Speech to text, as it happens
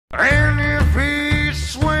And if he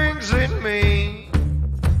swings at me,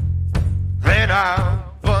 then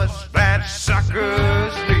I'll bust that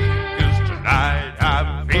sucker's knee. 'Cause tonight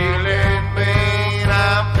I'm feeling mean,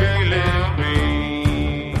 I'm feeling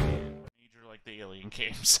mean. Major like the Alien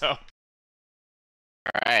game, so.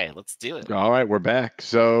 All right, let's do it. All right, we're back.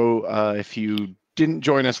 So if you didn't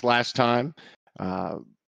join us last time,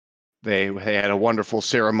 they had a wonderful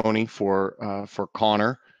ceremony for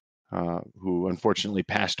Connor, who unfortunately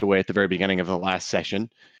passed away at the very beginning of the last session.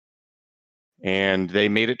 And they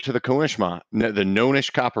made it to the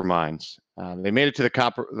Nonish copper mines. They made it to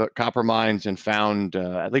the copper mines and found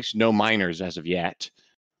at least no miners as of yet.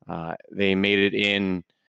 They made it in.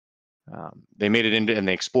 And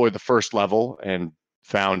they explored the first level and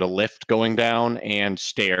found a lift going down and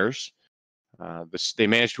stairs. They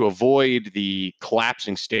managed to avoid the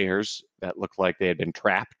collapsing stairs that looked like they had been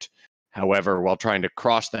trapped. However, while trying to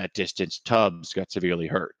cross that distance, Tubbs got severely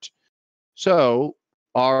hurt. So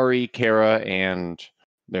Ari, Kara, and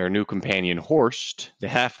their new companion Horst, the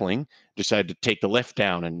halfling, decided to take the lift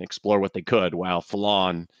down and explore what they could, while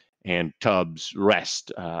Falon and Tubbs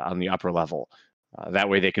rest on the upper level. That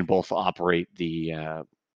way they can both operate the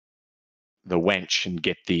wench and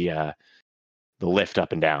get the lift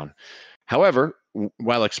up and down. However,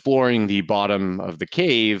 while exploring the bottom of the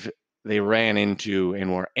cave, they ran into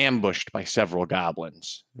and were ambushed by several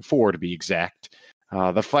goblins, 4 to be exact.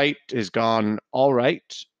 The fight has gone all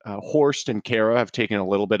right. Horst and Kara have taken a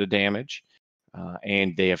little bit of damage,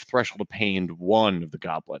 and they have threshold pained 1 of the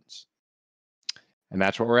goblins. And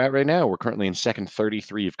that's where we're at right now. We're currently in second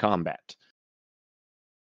 33 of combat.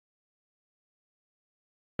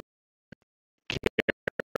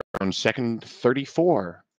 On second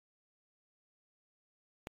 34.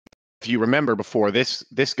 If you remember before, this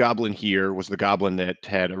goblin here was the goblin that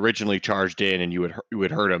had originally charged in, and you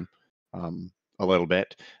would hurt him a little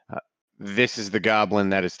bit. This is the goblin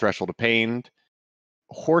that is threshold pained.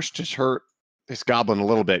 Horst just hurt this goblin a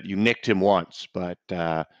little bit. You nicked him once, but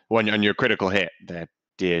on your critical hit, that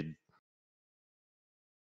did.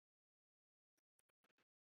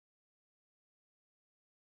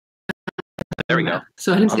 There we go.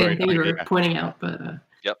 So I didn't see anything you were pointing out, but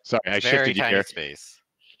yep. Sorry, I shifted you here. Space.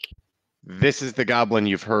 This is the goblin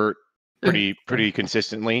you've hurt pretty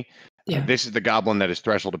consistently. Yeah. This is the goblin that is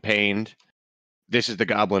threshold pained. This is the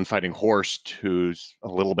goblin fighting Horst, who's a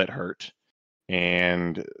little bit hurt.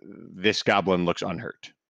 And this goblin looks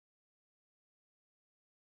unhurt.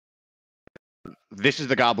 This is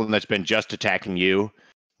the goblin that's been just attacking you,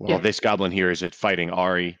 while this goblin here is fighting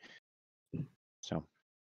Ari. So.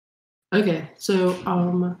 Okay,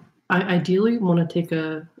 so I ideally want to take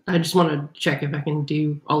I just want to check if I can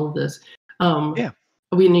do all of this. Yeah.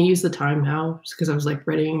 We're gonna use the time now, because I was like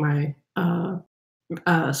readying my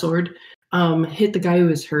sword. Hit the guy who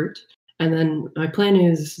is hurt, and then my plan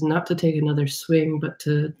is not to take another swing, but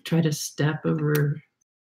to try to step over.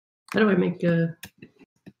 How do I make a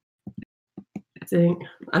thing?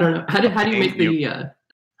 I don't know. How do you make the?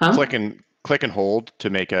 Click and hold to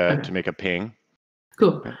make a ping.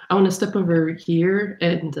 Cool. I want to step over here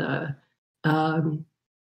and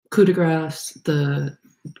coup de grace the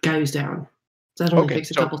guy who's down. So that only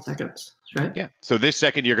takes a couple seconds, right? Yeah. So this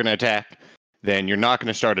second you're going to attack, then you're not going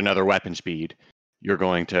to start another weapon speed. You're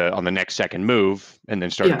going to, on the next second, move and then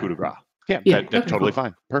start a coup de grace. Yeah, that's totally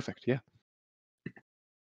fine. Perfect. Yeah.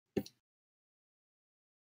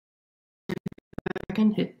 I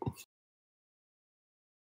can hit.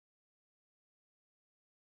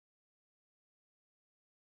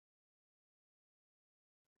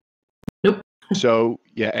 Nope. So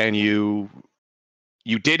yeah, and you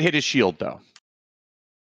did hit his shield though.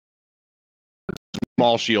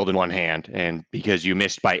 Small shield in one hand, and because you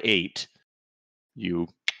missed by 8, you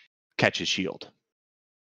catch his shield.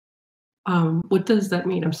 What does that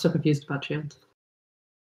mean? I'm so confused about shields.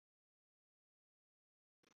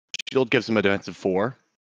 Shield gives him a defense of 4,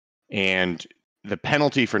 and the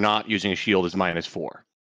penalty for not using a shield is -4.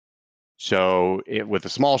 So with a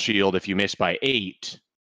small shield, if you miss by 8,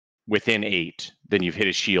 within 8, then you've hit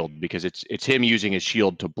his shield, because it's him using his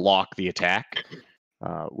shield to block the attack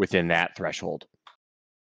within that threshold.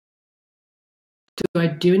 Do I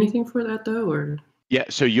do anything for that though, or? Yeah,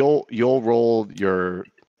 so you'll roll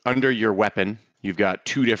under your weapon. You've got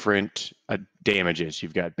 2 different damages.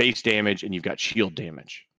 You've got base damage and you've got shield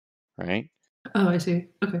damage, right? Oh, I see.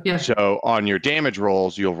 Okay, yeah. So on your damage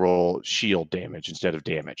rolls, you'll roll shield damage instead of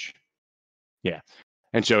damage. Yeah,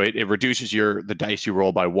 and so it reduces the dice you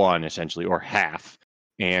roll by 1 essentially, or half.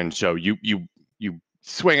 And so you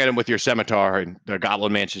swing at him with your scimitar, and the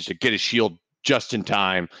goblin manages to get his shield just in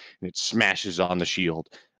time, and it smashes on the shield.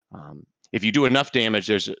 if you do enough damage,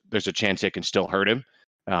 there's a chance it can still hurt him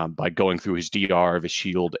by going through his DR of his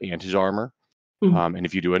shield and his armor. And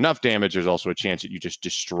if you do enough damage, there's also a chance that you just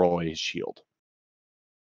destroy his shield.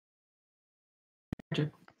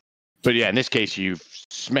 Gotcha. But yeah, in this case, you've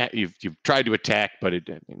tried to attack, but it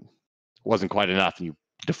wasn't quite enough, and you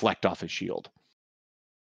deflect off his shield.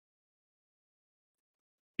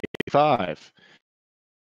 5.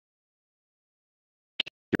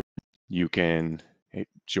 You can.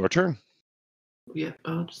 It's your turn. Yeah,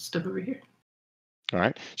 I'll just step over here. All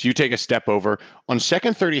right. So you take a step over. On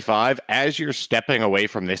second 35, as you're stepping away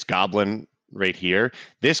from this goblin right here,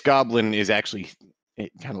 this goblin is actually,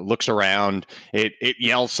 it kind of looks around. It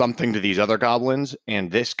yells something to these other goblins, and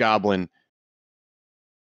this goblin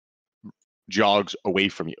jogs away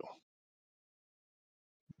from you.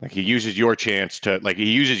 Like he uses your chance to, like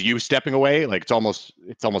he uses you stepping away. Like it's almost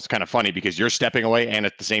kind of funny because you're stepping away, and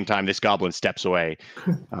at the same time this goblin steps away.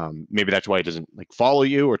 Maybe that's why he doesn't like follow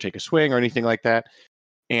you or take a swing or anything like that.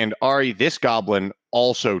 And Ari, this goblin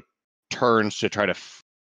also turns to try to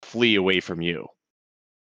flee away from you.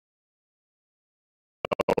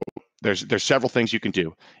 There's several things you can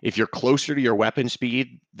do. If you're closer to your weapon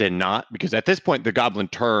speed than not, because at this point the goblin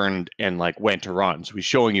turned and like went to run, so he's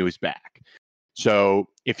showing you his back. So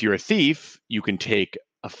if you're a thief, you can take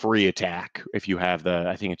a free attack if you have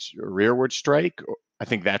I think it's rearward strike. I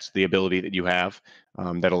think that's the ability that you have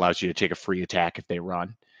that allows you to take a free attack if they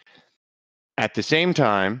run. At the same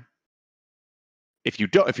time, if you're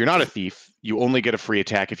not a thief, you only get a free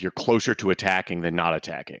attack if you're closer to attacking than not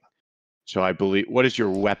attacking. So I believe, what is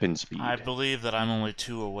your weapon speed? I believe that I'm only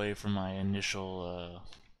 2 away from my initial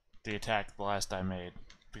the attack the last I made.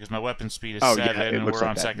 Because my weapon speed is 7, and we're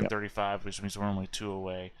on second 35, which means we're only 2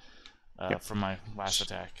 away from my last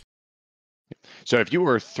attack. So if you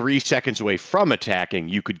were 3 seconds away from attacking,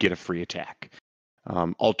 you could get a free attack.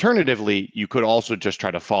 Alternatively, you could also just try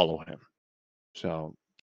to follow him. So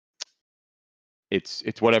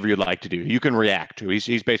it's whatever you'd like to do. You can react to.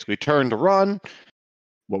 He's basically turned to run.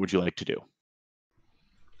 What would you like to do?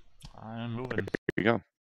 I'm moving. Here you go.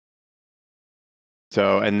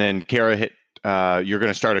 So, and then Kara hit. You're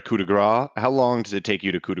going to start a coup de grace. How long does it take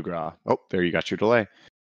you to coup de grace? Oh, there you got your delay.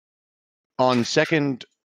 On second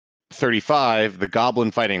 35, the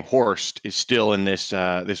goblin fighting Horst is still in this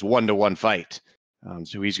 1-to-1 fight.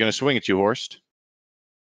 So he's going to swing at you, Horst.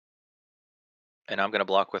 And I'm going to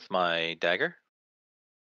block with my dagger.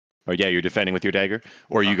 Oh yeah, you're defending with your dagger,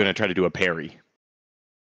 or are you going to try to do a parry?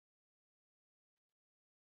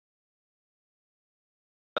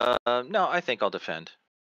 No, I think I'll defend.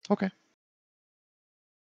 Okay.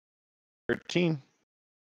 13.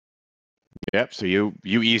 Yep. So you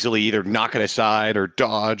easily either knock it aside or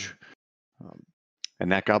dodge,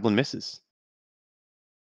 and that goblin misses.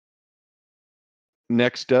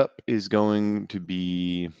 Next up is going to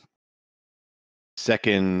be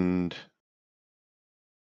second.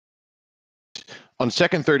 On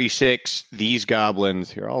second 36, these goblins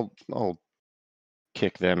here. I'll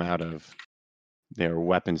kick them out of their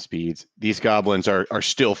weapon speeds. These goblins are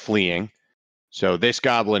still fleeing. So this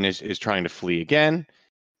goblin is trying to flee again,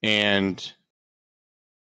 and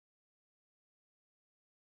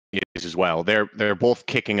is as well. They're both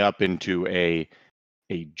kicking up into a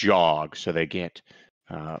jog, so they get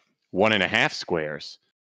 1.5 squares.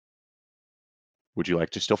 Would you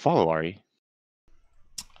like to still follow, Ari?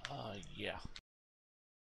 Yeah.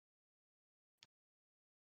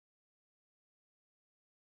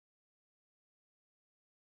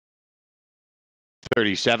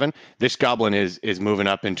 $37. This goblin is moving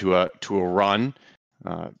up into a run,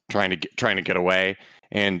 trying to get away,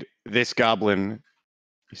 and this goblin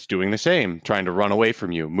is doing the same, trying to run away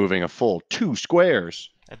from you, moving a full 2 squares.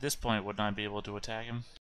 At this point, wouldn't I be able to attack him?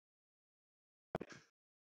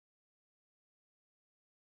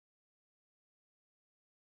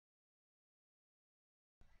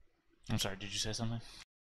 I'm sorry, did you say something?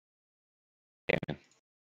 Yeah.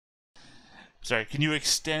 Sorry, can you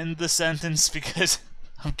extend the sentence because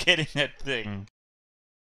I'm getting that thing.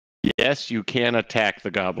 Yes, you can attack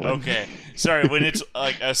the goblin. Okay. Sorry, when it's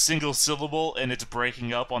like a single syllable and it's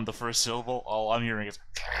breaking up on the first syllable, all I'm hearing is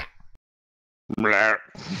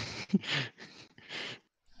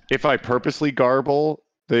If I purposely garble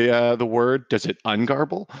the word, does it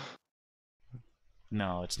ungarble?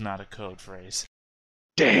 No, it's not a code phrase.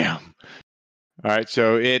 Damn. All right,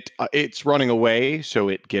 so it's running away, so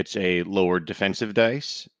it gets a lowered defensive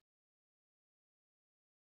dice.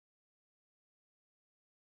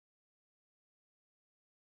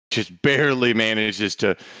 just barely manages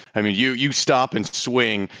to. I mean, you stop and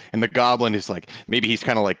swing, and the goblin is like, maybe he's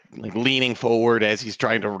kind of like leaning forward as he's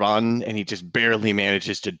trying to run, and he just barely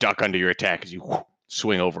manages to duck under your attack as you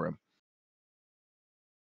swing over him.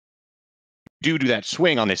 Due to that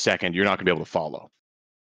swing on this second, you're not going to be able to follow.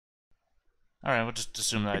 All right, we'll just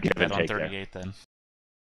assume that I do that on 38 then.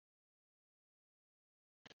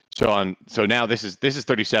 So now this is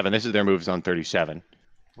 37. This is their moves on 37.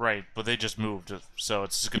 Right, but they just moved, so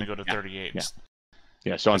it's just going to go to 38.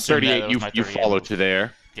 Yeah. So on 38, you follow to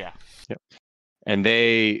there. Yeah. Yep. And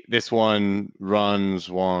this one runs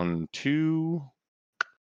 1, 2,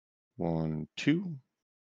 1, 2,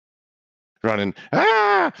 running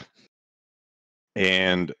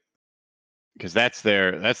and because that's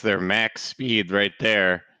their max speed right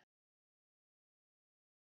there.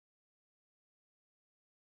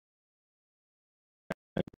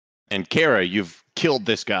 And Kara, you've killed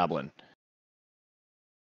this goblin.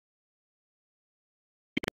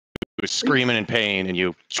 He was screaming in pain, and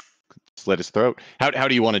you slit his throat. How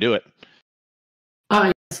do you want to do it?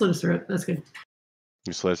 Yeah, slit his throat. That's good.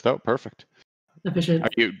 You slit his throat. Perfect. Efficient.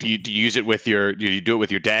 Do you use it with your? Do you do it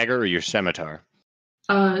with your dagger or your scimitar?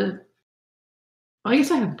 I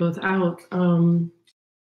guess I have both out. And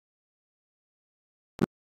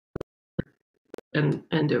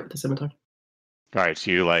do it with the scimitar. All right,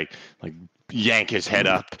 so you like yank his head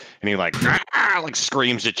up, and he like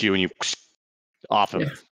screams at you, and you off him. Yeah.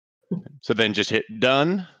 So then just hit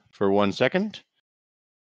done for 1 second.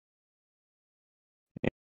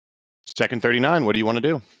 Second 39. What do you want to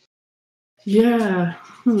do? Yeah.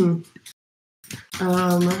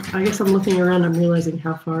 I guess I'm looking around. I'm realizing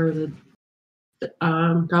how far the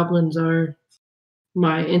goblins are.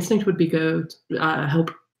 My instinct would be go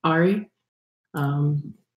help Ari.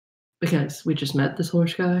 Because we just met this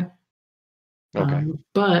horse guy. Okay.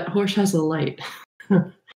 But horse has a light.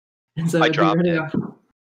 And so I dropped it. Off.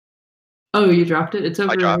 Oh, you dropped it? It's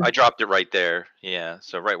over. I dropped it right there. Yeah,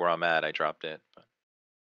 so right where I'm at, I dropped it.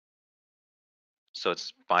 So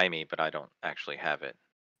it's by me, but I don't actually have it.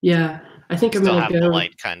 Yeah, I think I'm gonna go. The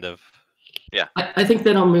light, kind of. Yeah. I think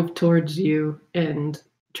that I'll move towards you and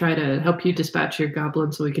try to help you dispatch your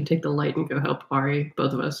goblin so we can take the light and go help Ari,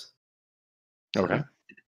 both of us. Okay.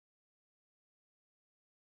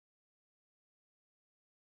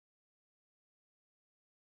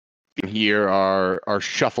 Here are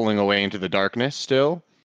shuffling away into the darkness still,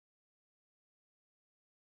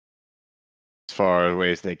 as far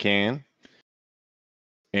away as they can.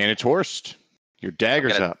 And it's horsed. Your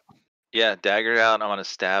dagger's up. Yeah, dagger out, and I'm gonna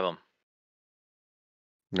stab him.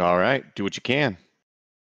 All right, do what you can.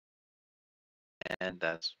 And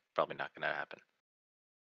that's probably not gonna happen.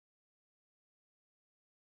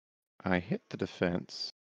 I hit the defense.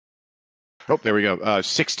 Oh, there we go.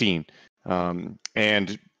 16.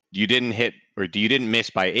 And you didn't hit, or you didn't miss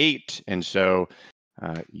by 8, and so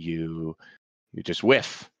you just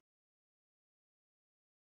whiff.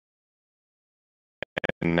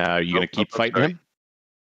 And you're gonna keep fighting him?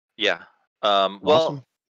 Yeah. Awesome. Well,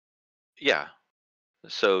 yeah.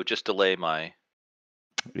 So just delay my.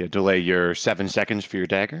 Yeah, delay your 7 seconds for your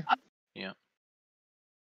dagger. Yeah.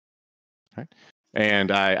 All right.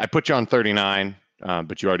 And I put you on 39,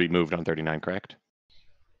 but you already moved on 39, correct?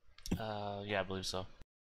 Yeah, I believe so.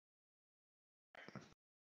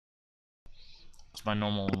 So my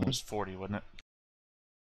normal one was 40, wasn't it?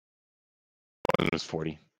 It was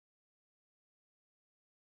 40.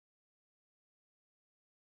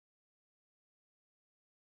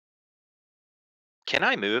 Can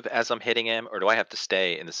I move as I'm hitting him, or do I have to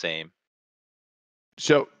stay in the same?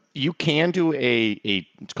 So you can do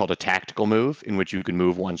it's called a tactical move, in which you can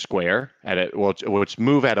move 1 square at it's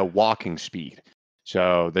move at a walking speed.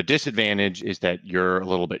 So the disadvantage is that you're a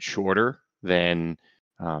little bit shorter than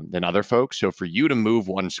other folks. So for you to move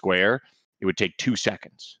 1 square, it would take 2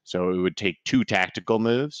 seconds. So it would take 2 tactical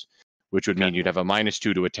moves, which would mean you'd have a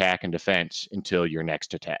 -2 to attack and defense until your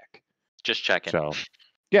next attack. Just checking. So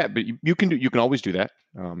yeah, but you can always do that.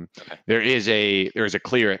 Okay. There is a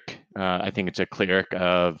cleric. I think it's a cleric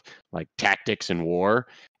of like tactics and war,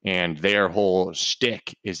 and their whole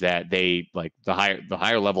shtick is that they like the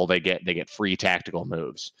higher level they get free tactical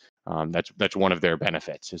moves. That's one of their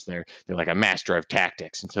benefits, is they're like a master of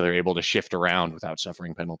tactics, and so they're able to shift around without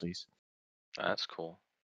suffering penalties. That's cool.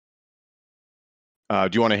 Do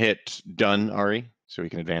you want to hit done, Ari, so we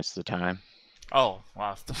can advance the time? Oh,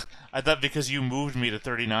 wow. I thought because you moved me to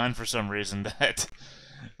 39 for some reason that...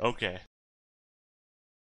 Okay.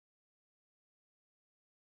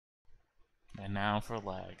 And now for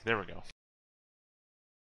lag. There we go.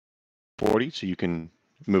 40, so you can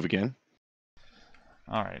move again.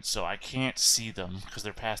 Alright, so I can't see them because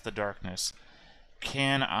they're past the darkness.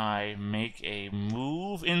 Can I make a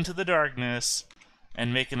move into the darkness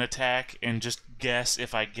and make an attack and just guess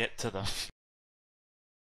if I get to them?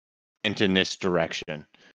 In this direction.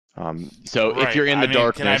 So right. if you're in the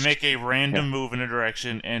darkness... Can I make a random move in a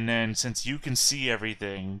direction, and then since you can see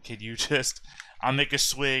everything, can you just... I'll make a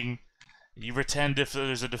swing, you pretend if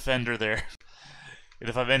there's a defender there, and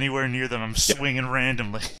if I'm anywhere near them, I'm swinging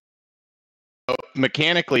randomly. So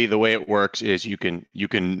mechanically, the way it works is you can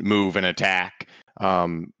move and attack.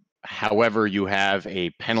 However, you have a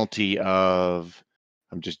penalty of...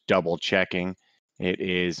 I'm just double checking. It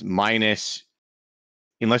is minus...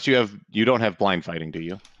 Unless you don't have blind fighting, do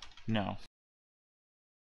you? No.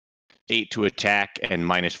 8 to attack and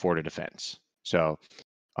 -4 to defense. So,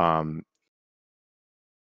 I'm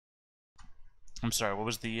sorry. What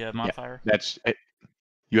was the modifier? Yeah,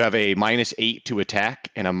 you have a -8 to attack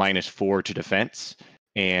and a -4 to defense.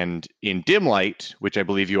 And in dim light, which I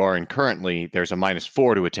believe you are in currently, there's a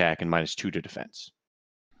 -4 to attack and -2 to defense.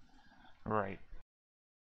 Right.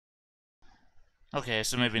 Okay,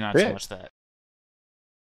 so maybe not so much that.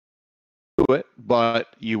 It,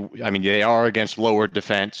 but they are against lower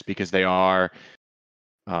defense because they are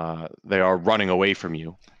running away from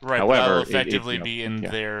you. Right, however, but I'll effectively be in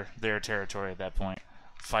their territory at that point,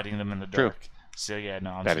 fighting them in the dark. True. So yeah,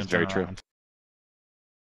 no, I'm that just is very true. Around.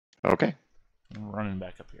 Okay. I'm running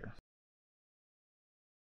back up here.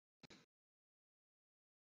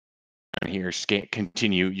 And here,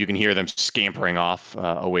 continue. You can hear them scampering off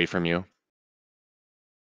away from you.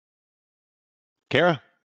 Kara.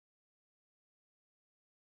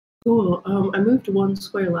 Cool. I moved 1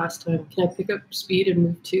 square last time. Can I pick up speed and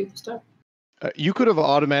move 2 this time? You could have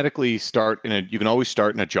automatically you can always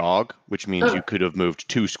start in a jog, which means you could have moved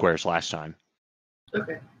 2 squares last time.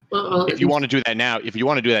 Okay. Well, if you want to do that now,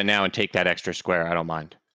 and take that extra square, I don't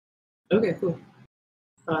mind. Okay, cool.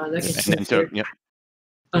 That gets and so, yep.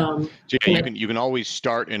 So yeah, you can always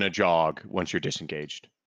start in a jog once you're disengaged.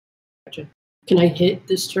 Gotcha. Can I hit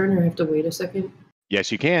this turn, or I have to wait a second?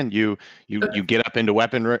 Yes, you can. You get up into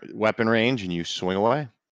weapon range and you swing away.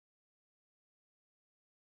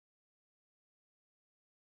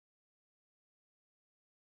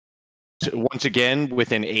 So once again,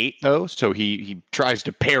 within 8 though, so he tries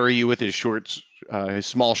to parry you with his his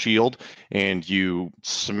small shield, and you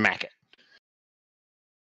smack it.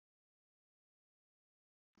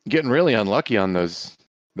 Getting really unlucky on those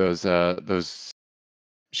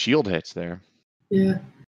shield hits there. Yeah.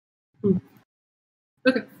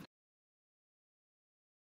 Okay.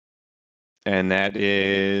 And that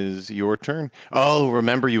is your turn. Oh,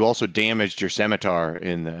 remember you also damaged your scimitar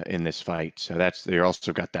in this fight, so you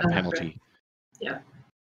also got that penalty. Yeah.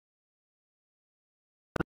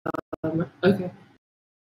 Okay.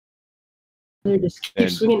 I just keep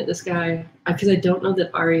swinging at this guy because I don't know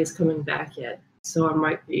that Ari is coming back yet, so I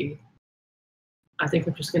might be. I think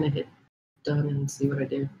I'm just gonna hit done and see what I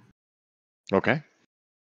do. Okay.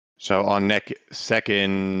 So on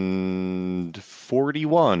second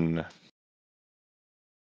 41.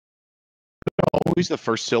 Always the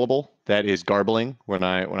first syllable that is garbling when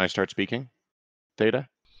I start speaking. Theta?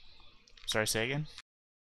 Sorry, say again?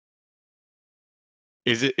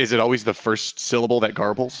 Is it always the first syllable that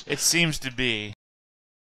garbles? It seems to be.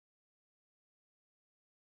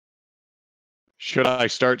 Should I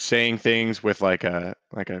start saying things with like a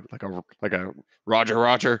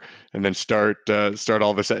Roger, and then start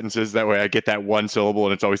all the sentences? That way I get that one syllable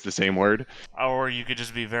and it's always the same word. Or you could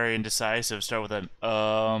just be very indecisive. Start with an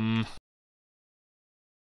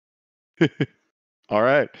All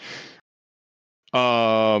right.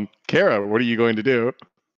 Kara, what are you going to do?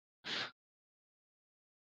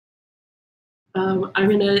 I'm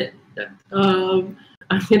gonna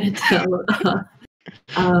tell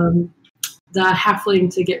the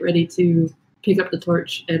halfling to get ready to pick up the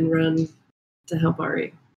torch and run to help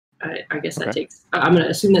Ari. I guess that takes. I'm gonna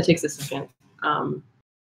assume that takes a second.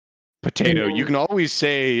 Potato, you can always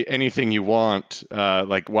say anything you want,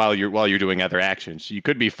 like while you're doing other actions. You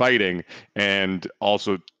could be fighting and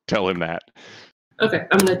also tell him that. Okay,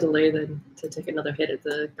 I'm gonna delay then to take another hit at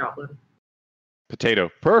the goblin. Potato,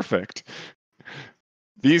 perfect.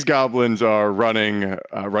 These goblins are running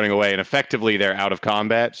away, and effectively they're out of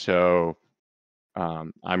combat. So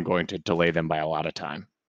I'm going to delay them by a lot of time.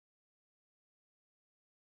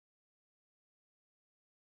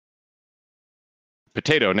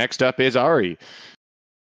 Potato, next up is Ari.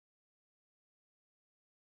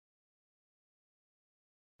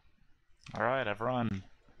 All right, I've run.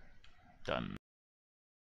 Done.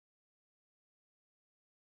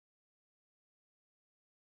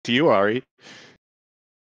 To you, Ari.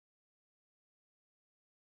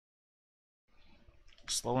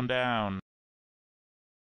 slowing down.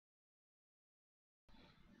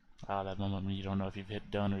 Ah, that moment when you don't know if you've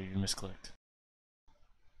hit done or you misclicked.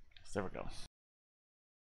 There we go.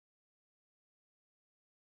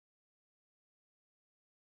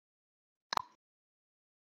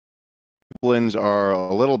 Goblins are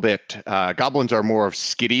a little bit. Goblins are more of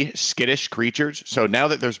skittish creatures. So now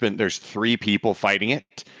that there's 3 people fighting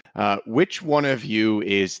it, which one of you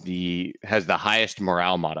has the highest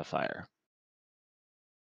morale modifier?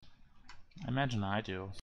 I imagine I do.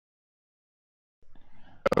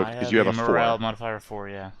 Oh, I because have you have a a morale 4. modifier 4,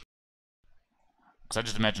 yeah. Because I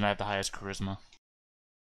just imagine I have the highest charisma.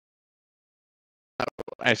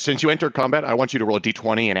 Since you enter combat, I want you to roll a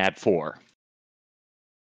d20 and add 4.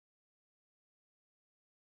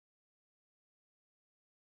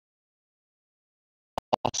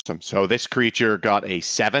 Awesome. So this creature got a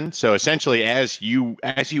 7. So essentially, as you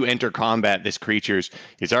enter combat, this creature's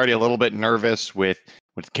is already a little bit nervous with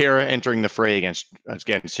Kara entering the fray against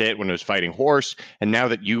it when it was fighting horse, and now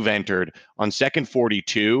that you've entered on second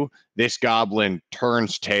 42, this goblin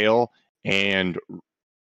turns tail and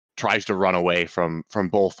tries to run away from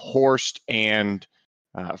both Horst and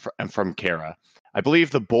from Kara. I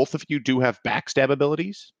believe the both of you do have backstab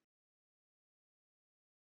abilities.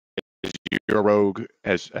 You're a rogue,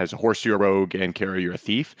 as Horst you're a rogue, and Kara you're a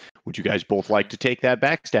thief. Would you guys both like to take that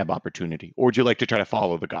backstab opportunity, or would you like to try to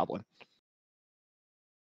follow the goblin?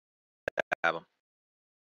 Have him.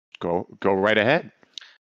 Go right ahead.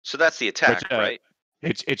 So that's the attack, right?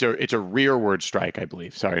 It's a rearward strike, I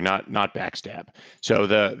believe. Sorry, not backstab. So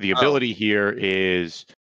the ability here is,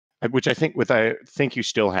 which I think you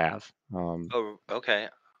still have. Oh, okay.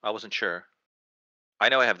 I wasn't sure. I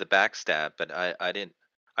know I have the backstab, but I didn't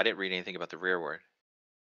read anything about the rearward.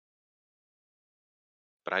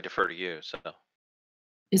 But I defer to you. So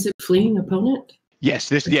Is it fleeing opponent? Yes,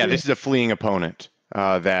 this is a fleeing opponent.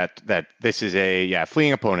 This is a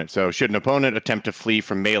fleeing opponent. So should an opponent attempt to flee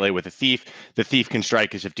from melee with a thief, the thief can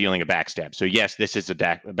strike as if dealing a backstab. So yes, this is a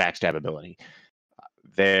backstab ability.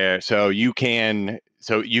 You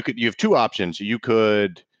have 2 options. You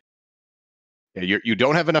could you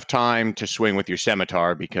don't have enough time to swing with your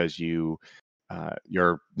scimitar because you're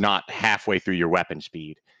not halfway through your weapon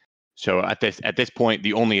speed. So at this point,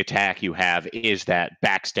 the only attack you have is that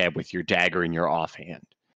backstab with your dagger in your offhand.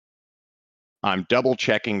 I'm double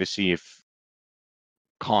checking to see if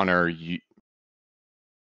Connor, to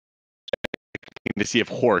see if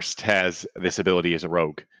Horst has this ability as a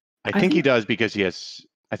rogue. I think he does because he has.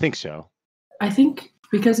 I think so. I think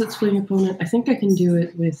because it's fleeing opponent, I think I can do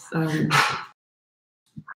it with a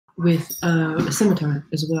scimitar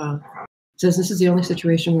as well. It says this is the only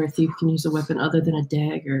situation where a thief can use a weapon other than a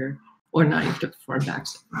dagger or knife to perform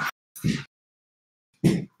backstab.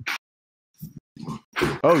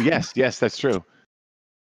 Oh yes, that's true.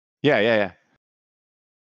 Yeah.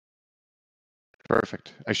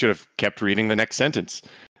 Perfect. I should have kept reading the next sentence.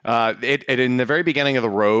 In the very beginning of the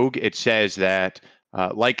rogue, it says that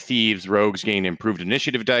like thieves, rogues gain improved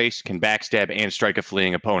initiative dice, can backstab and strike a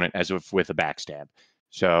fleeing opponent as if with a backstab.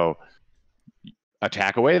 So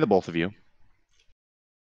attack away, the both of you.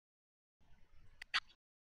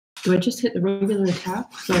 Do I just hit the regular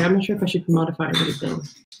attack? Sorry, I'm not sure if I should modify anything.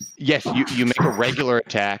 Yes, you make a regular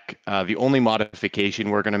attack. The only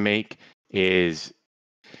modification we're going to make is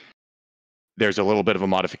there's a little bit of a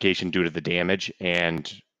modification due to the damage,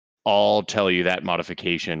 and I'll tell you that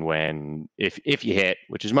modification if you hit,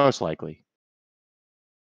 which is most likely.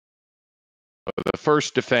 The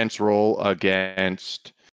first defense roll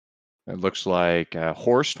against, it looks like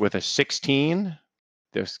Horst with a 16.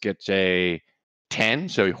 This gets a 10,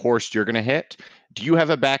 so Horst, you're going to hit. Do you have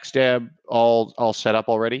a backstab all set up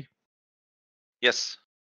already? yes.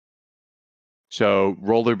 So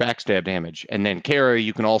roll their backstab damage, and then Kara,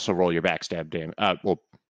 you can also roll your backstab damage.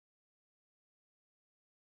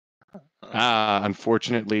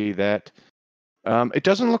 Unfortunately, that it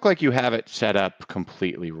doesn't look like you have it set up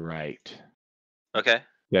completely right. Okay.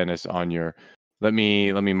 Dennis, on your, let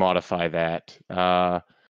me modify that.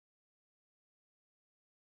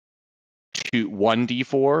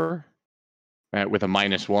 1d4 with a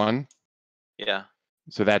 -1. Yeah.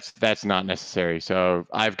 So that's not necessary. So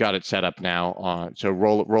I've got it set up now. So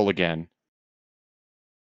roll again.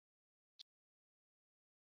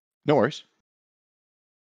 No worries.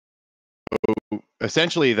 So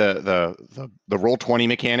essentially, the roll 20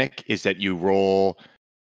 mechanic is that you roll.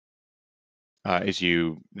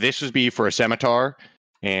 This would be for a scimitar,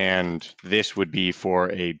 and this would be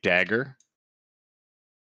for a dagger.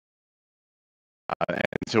 And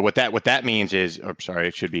so what that means is,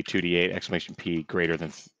 it should be 2d8 ! P greater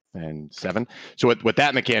than than 7. So what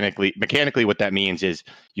that mechanically what that means is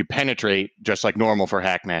you penetrate just like normal for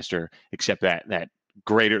Hackmaster, except that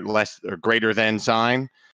greater than sign,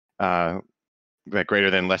 that greater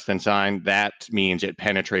than less than sign, that means it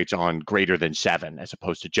penetrates on greater than 7 as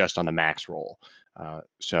opposed to just on the max roll.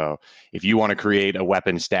 So if you want to create a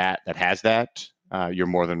weapon stat that has that, you're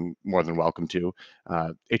more than welcome to.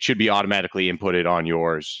 It should be automatically inputted on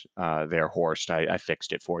yours there, Horst. I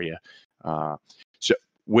fixed it for you. So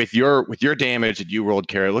with your damage that you rolled,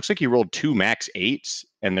 Kara, it looks like you rolled 2 max 8s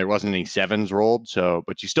and there wasn't any 7s rolled. So,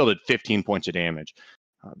 but you still did 15 points of damage.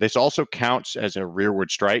 This also counts as a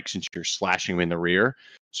rearward strike since you're slashing him in the rear.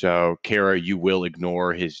 So, Kara, you will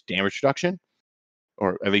ignore his damage reduction,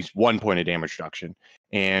 or at least 1 point of damage reduction.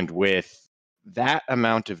 And with that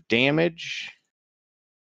amount of damage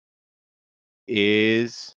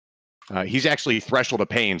is he's actually threshold of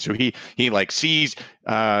pain. So he like sees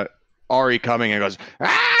Ari coming and goes,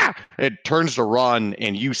 ah! It turns to run,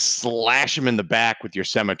 and you slash him in the back with your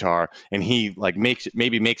scimitar, and he like makes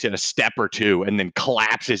it a step or two, and then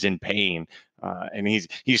collapses in pain, and he's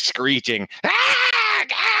screeching, ah!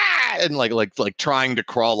 Ah! And like trying to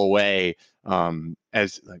crawl away,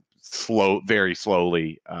 as like very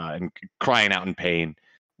slowly, and crying out in pain.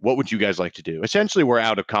 What would you guys like to do? Essentially, we're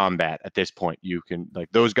out of combat at this point. You can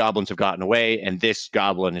like those goblins have gotten away, and this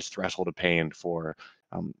goblin is threshold of pain for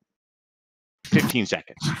 15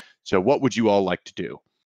 seconds. So what would you all like to do?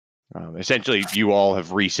 Essentially, you all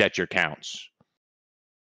have reset your counts.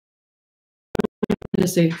 I'm going to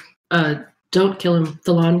say, don't kill him.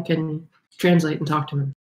 Thalon can translate and talk to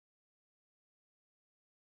him.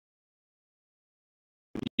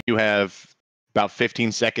 You have about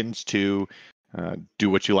 15 seconds to do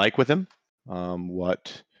what you like with him.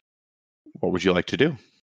 What would you like to do?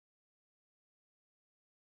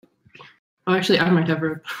 Oh, actually, I might have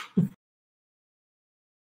rope.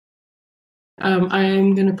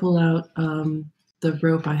 I'm going to pull out the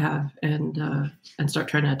rope I have and start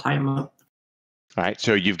trying to tie him up. All right.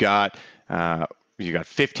 So you've got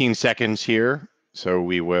 15 seconds here. So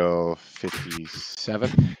we will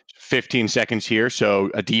 57. 15 seconds here.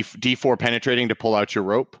 So a D4 penetrating to pull out your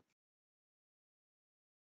rope.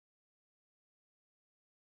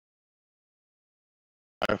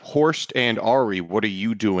 Horst and Ari, what are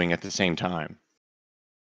you doing at the same time?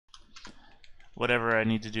 Whatever I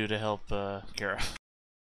need to do to help Kara. Fair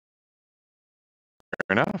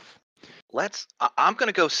enough. I'm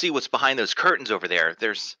gonna go see what's behind those curtains over there.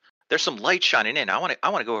 There's some light shining in. I want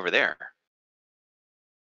to go over there.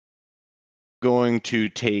 Going to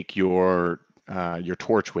take your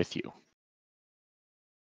torch with you.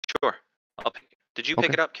 Sure. Did you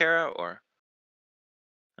pick it up, Kara, or?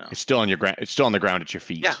 No. It's still on your ground. It's still on the ground at your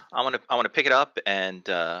feet. Yeah, I want to pick it up and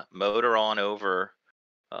motor on over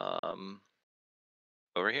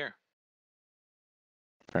here.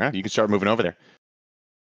 Fair enough. You can start moving over there.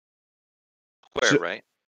 Where, right?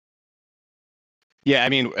 Yeah, I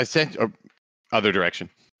mean, other direction.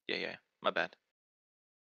 Yeah. My bad.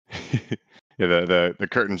 Yeah, the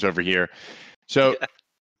curtains over here. So, yeah.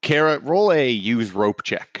 Kara, roll a use rope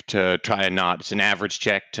check to try a knot. It's an average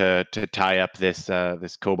check to tie up this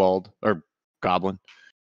kobold or goblin.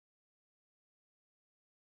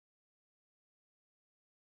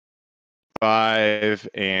 Five,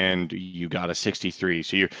 and you got a 63.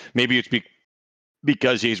 So maybe it's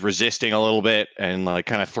because he's resisting a little bit and like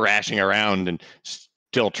kind of thrashing around and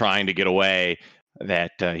still trying to get away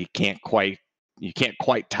that you can't quite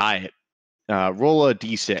tie it. Roll a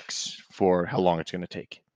d6 for how long it's going to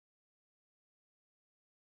take.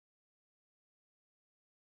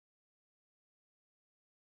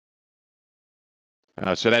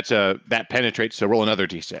 So that penetrates. So roll another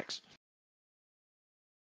d6.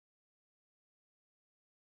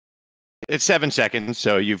 It's 7 seconds,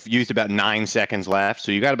 so you've used about 9 seconds left.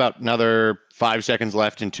 So you got about another 5 seconds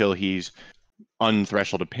left until he's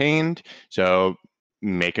unthresholded pained. So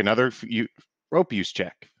make another rope use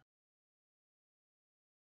check.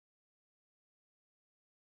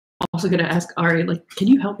 I'm also going to ask Ari, like, can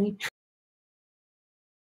you help me?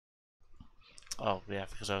 Oh, yeah,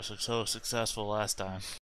 because I was so successful last time.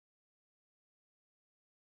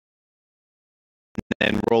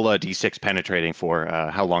 And roll a d6 penetrating for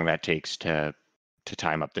how long that takes to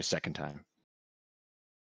time up this second time.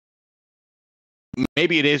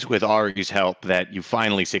 Maybe it is with Ari's help that you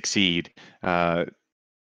finally succeed. Yeah,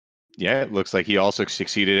 it looks like he also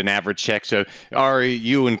succeeded an average check. So Ari,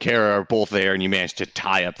 you and Kara are both there, and you managed to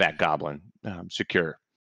tie up that goblin secure.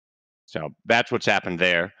 So that's what's happened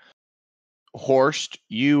there. Horst,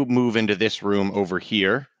 you move into this room over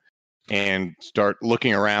here and start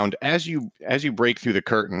looking around. As you break through the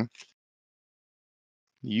curtain,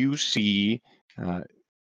 you see.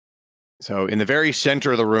 So in the very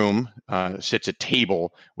center of the room sits a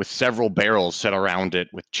table with several barrels set around it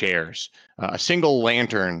with chairs. A single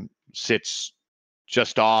lantern sits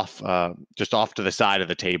just off to the side of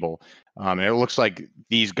the table. And it looks like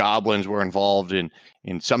these goblins were involved in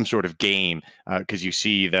some sort of game because you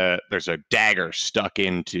see there's a dagger stuck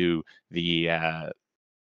into the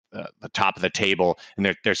top of the table,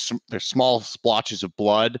 and there's small splotches of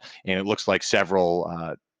blood, and it looks like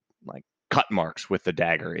several like cut marks with the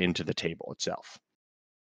dagger into the table itself.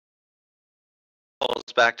 Calls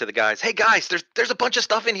back to the guys. Hey guys, there's a bunch of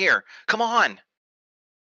stuff in here. Come on.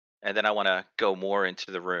 And then I want to go more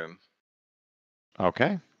into the room.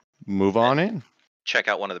 Okay, move on in. Check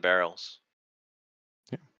out one of the barrels.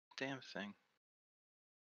 Yeah. Damn thing.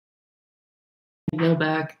 Go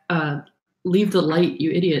back. Leave the light,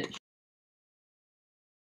 you idiot.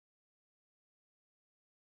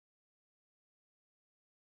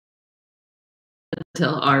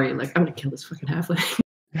 Tell Ari, like, I'm gonna kill this fucking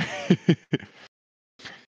halfling.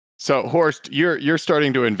 So, Horst, you're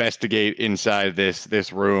starting to investigate inside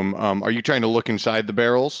this room. Are you trying to look inside the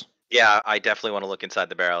barrels? Yeah, I definitely want to look inside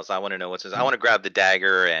the barrels. I want to know what's I want to grab the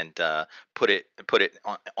dagger and put it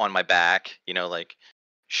on my back. You know, like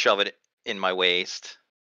shove it in my waist.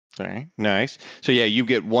 Okay, nice. So yeah, you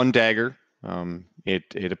get one dagger.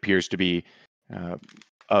 It appears to be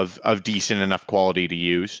of decent enough quality to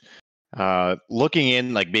use. Looking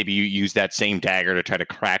in, like maybe you use that same dagger to try to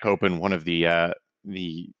crack open one of the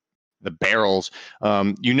barrels.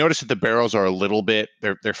 You notice that the barrels are a little bit,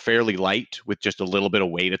 they're fairly light with just a little bit of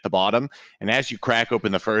weight at the bottom. And as you crack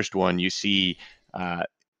open the first one, you see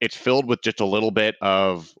it's filled with just a little bit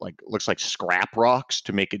of looks like scrap rocks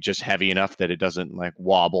to make it just heavy enough that it doesn't like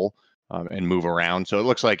wobble and move around. So it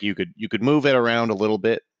looks like you could move it around a little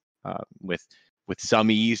bit with some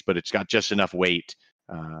ease, but it's got just enough weight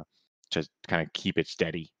to kind of keep it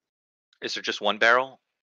steady. Is there just one barrel?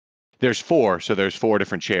 There's four, so there's four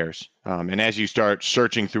different chairs. And as you start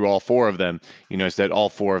searching through all four of them, you notice that all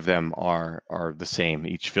four of them are the same,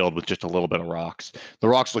 each filled with just a little bit of rocks. The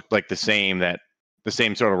rocks look like the same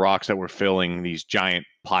sort of rocks that were filling these giant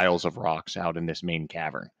piles of rocks out in this main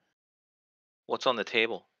cavern. What's on the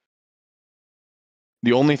table?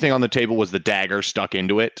 The only thing on the table was the dagger stuck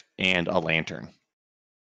into it and a lantern.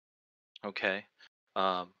 Okay.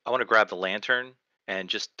 I want to grab the lantern and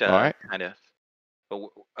just right. kind of.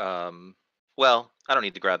 Well, I don't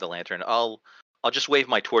need to grab the lantern. I'll just wave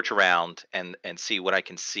my torch around and see what I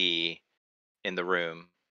can see in the room,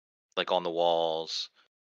 like on the walls.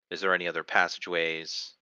 Is there any other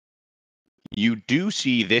passageways? You do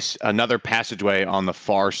see another passageway on the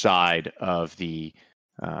far side of the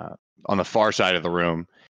room.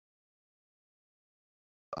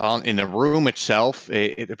 In the room itself,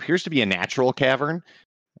 it appears to be a natural cavern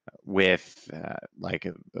with like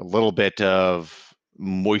a little bit of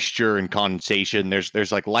moisture and condensation.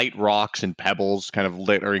 There's like light rocks and pebbles kind of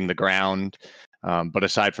littering the ground. But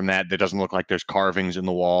aside from that, there doesn't look like there's carvings in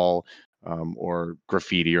the wall or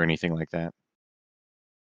graffiti or anything like that.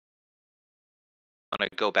 I'm going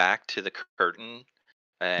to go back to the curtain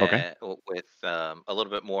Okay. with a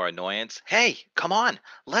little bit more annoyance. Hey, come on.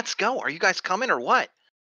 Let's go. Are you guys coming or what?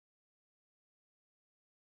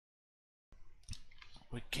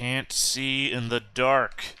 We can't see in the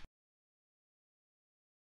dark.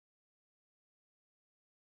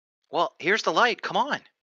 Well, here's the light. Come on.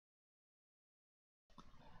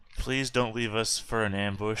 Please don't leave us for an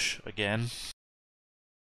ambush again.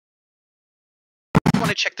 I want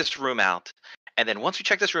to check this room out. And then once we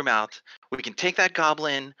check this room out, we can take that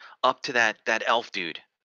goblin up to that elf dude.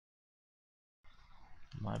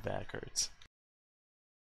 My back hurts.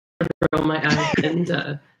 Roll my eyes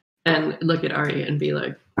and look at Ari and be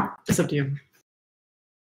like, it's up to you.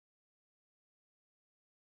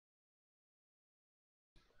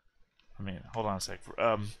 I mean, hold on a sec. What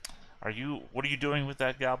are you doing with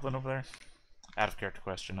that goblin over there? Out of character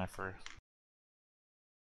question,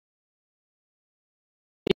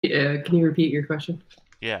 Can you repeat your question?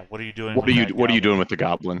 Yeah, what are you doing? What are you doing with the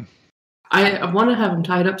goblin? I want to have him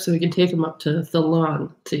tied up so we can take him up to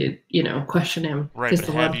Thalon to, question him. Right,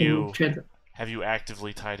 but have you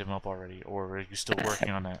actively tied him up already, or are you still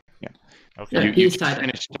working on that? Yeah. Okay. Yeah, he's tied up.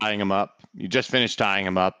 You just finished tying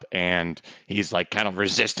him up, and he's like kind of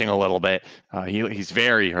resisting a little bit. He's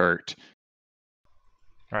very hurt.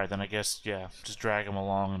 All right, then I guess, yeah, just drag him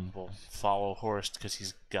along and we'll follow Horst because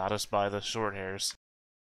he's got us by the short hairs.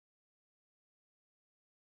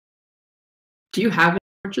 Do you have any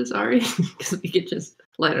torches, Ari? Because we could just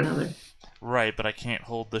light another. Right, but I can't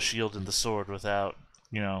hold the shield and the sword without,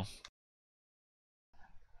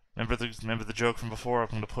 Remember the joke from before? I'm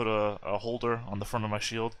going to put a holder on the front of my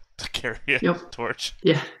shield to carry a torch.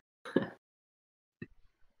 Yeah.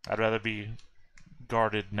 I'd rather be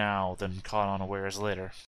guarded now than caught unawares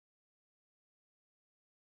later.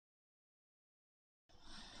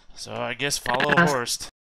 So I guess follow Horst.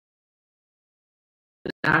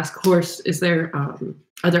 Ask Horst,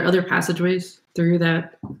 are there other passageways through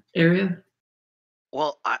that area?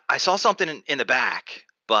 Well, I saw something in the back,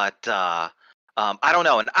 but I don't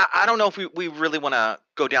know, and I don't know if we really want to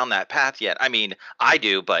go down that path yet. I mean, I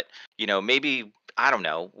do, but maybe I don't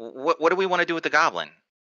know. What do we want to do with the goblin?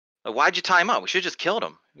 Why'd you tie him up? We should have just killed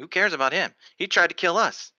him. Who cares about him? He tried to kill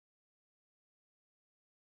us.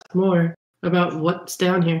 More about what's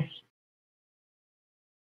down here.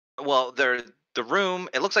 Well, the room.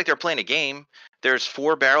 It looks like they're playing a game. There's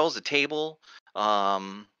 4 barrels, a table,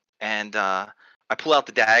 and I pull out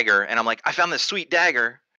the dagger, and I'm like, I found this sweet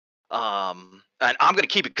dagger, and I'm gonna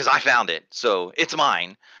keep it because I found it, so it's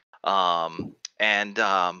mine. But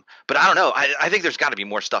I don't know. I think there's got to be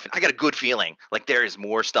more stuff. I got a good feeling like there is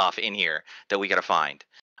more stuff in here that we got to find.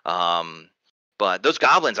 But those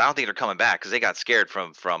goblins, I don't think they're coming back because they got scared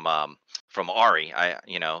from Ari.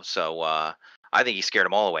 So I think he scared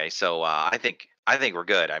them all away. So I think we're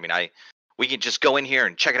good. I mean, we can just go in here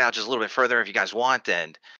and check it out just a little bit further if you guys want,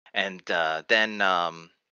 and then I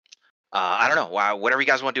don't know. Whatever you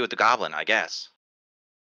guys want to do with the goblin, I guess.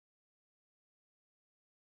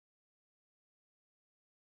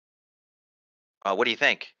 What do you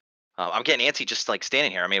think? I'm getting antsy just like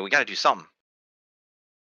standing here. I mean, we got to do something.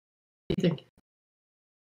 What do you think?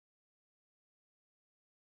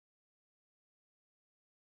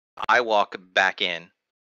 I walk back in.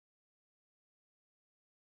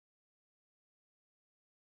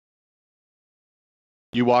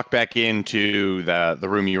 You walk back into the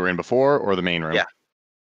room you were in before, or the main room? Yeah.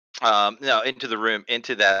 No, into the room,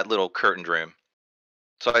 into that little curtained room.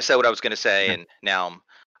 So I said what I was going to say, and now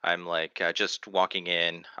I'm like just walking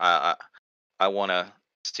in. I want to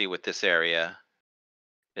see what this area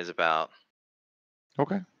is about.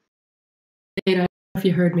 Okay. I don't know if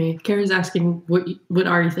you heard me. Kara's asking what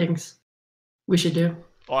Ari thinks we should do.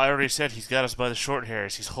 Well, I already said he's got us by the short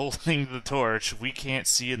hairs. He's holding the torch. We can't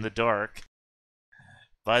see in the dark.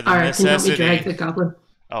 By the necessity. Can you help me drag the goblin?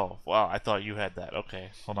 Oh, wow, I thought you had that.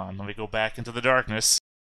 Okay, hold on. Let me go back into the darkness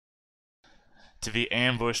to be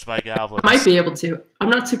ambushed by goblins. I might be able to.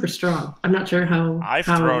 I'm not super strong. I'm not sure how... I've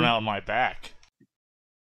thrown out my back.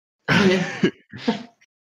 Oh, yeah.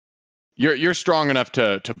 You're strong enough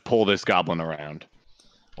to pull this goblin around.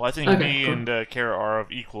 Well, I think me and Kara are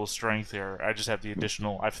of equal strength here. I just have the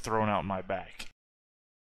additional... I've thrown out my back.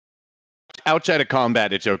 Outside of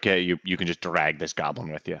combat, it's okay. You can just drag this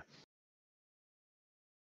goblin with you.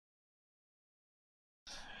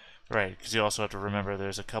 Right, because you also have to remember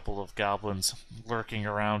there's a couple of goblins lurking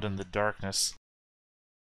around in the darkness.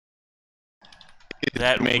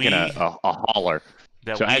 That making a holler.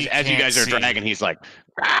 So as you guys are dragging, he's like...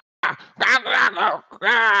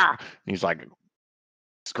 He's like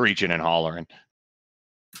screeching and hollering.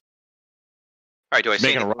 All right, do I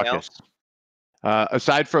see anything else?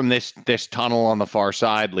 Aside from this tunnel on the far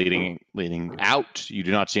side leading out, you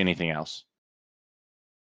do not see anything else.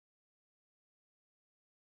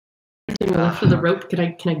 Left of the rope, can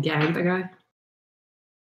I gag the guy?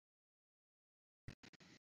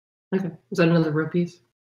 Okay, is that another rope piece?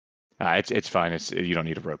 It's fine. You don't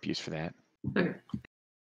need a rope piece for that. Okay.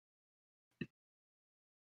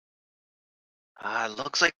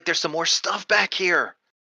 Looks like there's some more stuff back here.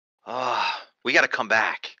 We got to come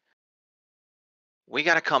back. We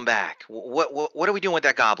got to come back. What are we doing with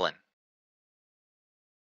that goblin?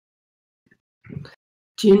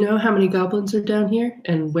 Do you know how many goblins are down here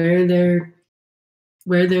and where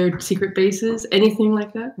their secret base is? Anything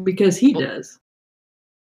like that? Because he does.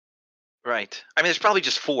 Right. I mean, there's probably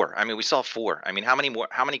just 4. I mean, we saw 4. I mean, how many more?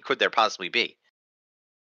 How many could there possibly be?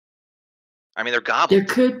 I mean, they're goblins.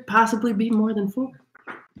 There could possibly be more than 4.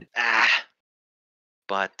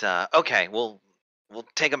 But okay, we'll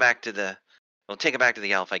take him back to the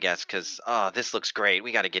elf, I guess, because this looks great.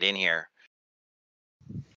 We got to get in here.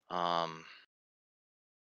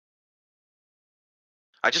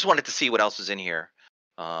 I just wanted to see what else is in here.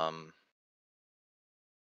 I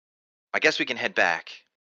guess we can head back.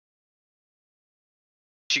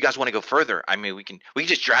 If you guys want to go further, I mean, we can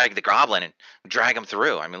just drag the goblin and drag him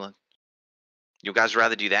through. I mean, look, you guys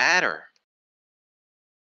rather do that, or?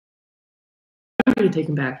 I'm going to take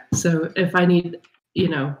him back. So if I need,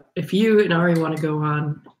 if you and Ari want to go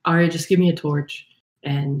on, Ari, just give me a torch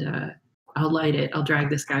and I'll light it. I'll drag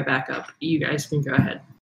this guy back up. You guys can go ahead.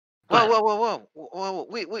 Whoa.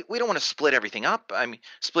 We don't want to split everything up. I mean,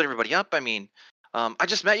 split everybody up. I mean, I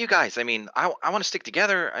just met you guys. I mean, I want to stick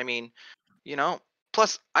together. I mean, you know,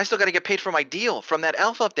 plus I still got to get paid for my deal from that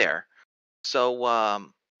elf up there.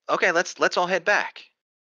 So, okay, let's all head back.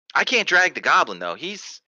 I can't drag the goblin though.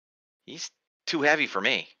 He's too heavy for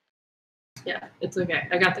me. Yeah, it's okay.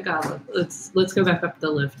 I got the goblin. Let's go back up the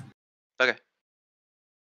lift. Okay.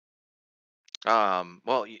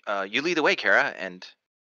 Well, you lead the way, Kara, and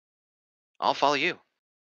I'll follow you.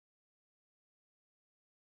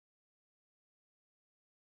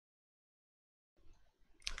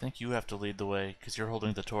 I think you have to lead the way because you're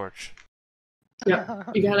holding the torch. Yeah,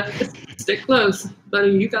 you gotta stick close,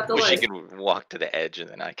 buddy. You got the light. She can walk to the edge, and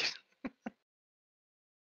then I can.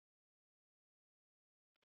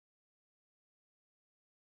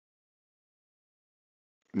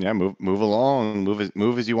 Yeah, move along.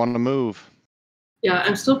 Move as you want to move. Yeah,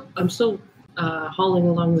 I'm still hauling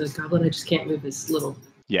along the goblin. I just can't move this little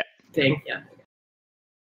thing. Yeah.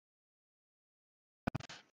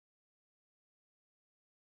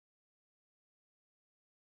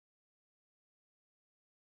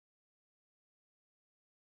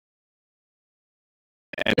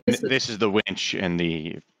 And this is the winch and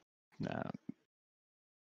the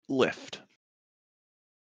lift.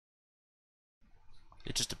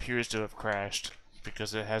 It just appears to have crashed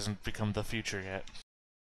because it hasn't become the future yet.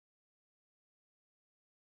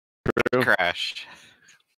 Crash.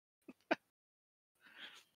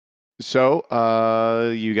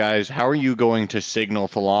 So, you guys, how are you going to signal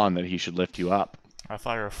Thalon that he should lift you up? I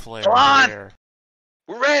fire a flare Thalon! in the air.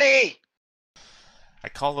 We're ready. I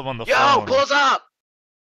call them on the Yo, phone. pull us up.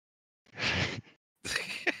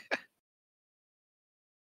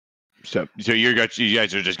 So you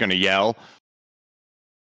guys are just going to yell?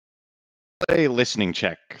 A listening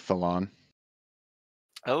check, Thalon.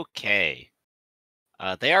 Okay.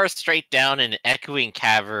 They are straight down an echoing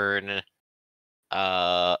cavern.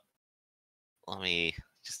 Let me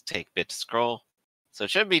just take a bit to scroll. So it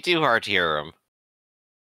shouldn't be too hard to hear them.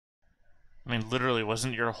 I mean, literally,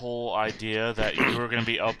 wasn't your whole idea that you were going to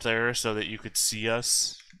be up there so that you could see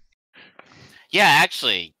us? Yeah,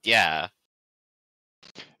 actually, yeah.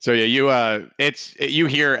 So yeah, you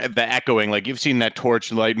hear the echoing, like you've seen that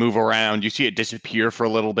torch light move around. You see it disappear for a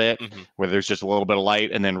little bit, where there's just a little bit of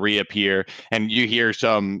light, and then reappear, and you hear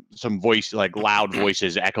some voice, like loud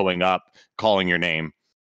voices echoing up, calling your name.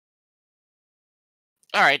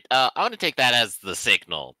 All right, I want to take that as the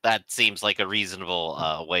signal. That seems like a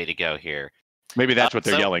reasonable way to go here. Maybe that's what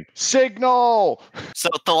they're yelling. Signal! So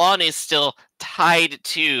Thalon is still tied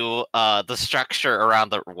to the structure around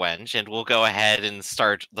the wench, and we'll go ahead and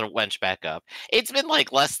start the wench back up. It's been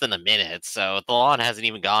like less than a minute, so Thalon hasn't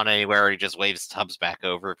even gone anywhere. He just waves Tubbs back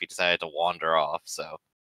over if he decided to wander off. So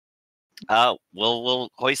we'll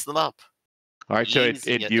hoist them up. All right, so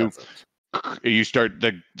you start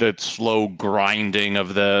the slow grinding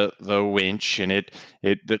of the winch, and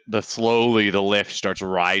slowly the lift starts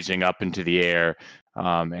rising up into the air,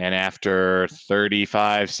 and after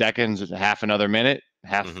 35 seconds, half another minute,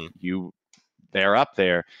 they're up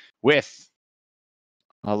there with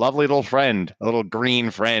a lovely little friend, a little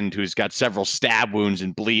green friend who's got several stab wounds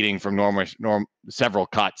and bleeding from several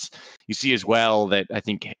cuts. You see as well that I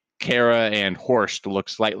think Kara and Horst look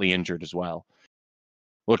slightly injured as well.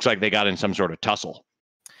 Looks like they got in some sort of tussle.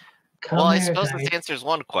 Well, I suppose this answers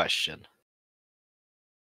one question.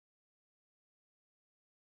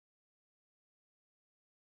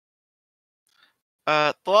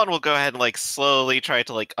 Thalon will go ahead and slowly try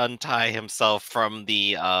to untie himself from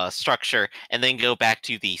the structure and then go back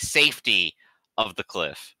to the safety of the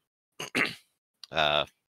cliff.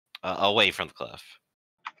 Away from the cliff.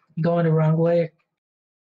 Going the wrong way.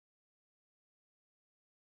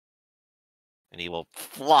 And he will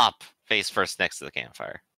flop face first next to the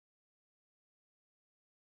campfire.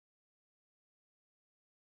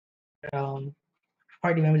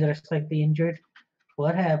 Party members that are slightly injured.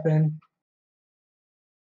 What happened?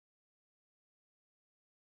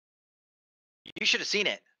 You should have seen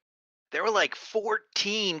it. There were like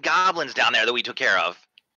 14 goblins down there that we took care of,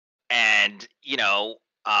 and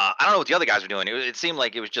I don't know what the other guys were doing. It seemed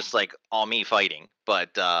like it was just like all me fighting.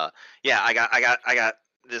 But yeah, I got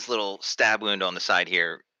this little stab wound on the side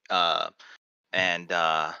here, and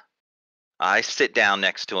I sit down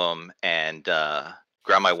next to him and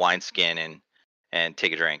grab my wineskin and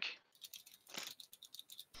take a drink.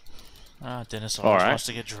 Dennis always wants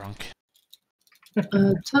to get drunk.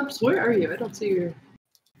 Tubbs, where are you? I don't see your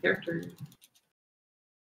character.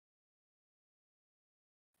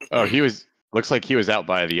 Oh, looks like he was out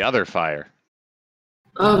by the other fire.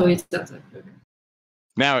 Oh, he's outside. Okay.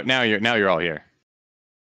 Now you're all here.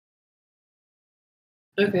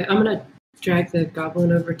 Okay, I'm gonna drag the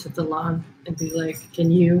goblin over to the lawn and be like,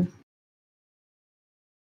 "Can you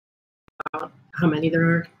how many there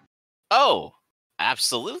are?" Oh,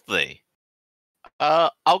 absolutely.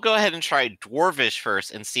 I'll go ahead and try Dwarvish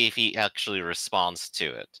first and see if he actually responds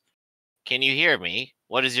to it. Can you hear me?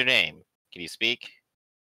 What is your name? Can you speak?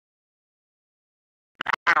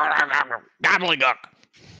 Gobbledygook.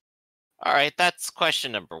 All right, that's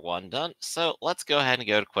question number 1 done. So let's go ahead and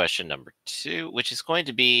go to question number 2, which is going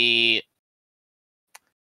to be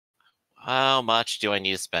how much do I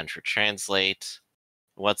need to spend for translate?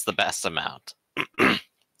 What's the best amount?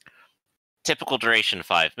 Typical duration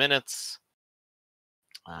 5 minutes.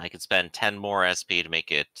 I could spend 10 more SP to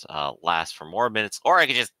make it last for more minutes, or I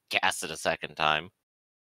could just cast it a second time.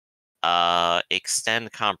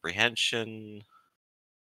 Extend comprehension.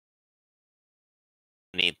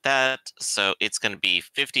 Need that, so it's going to be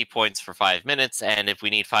 50 points for 5 minutes, and if we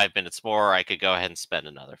need 5 minutes more, I could go ahead and spend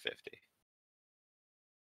another 50.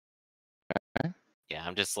 Okay. Yeah,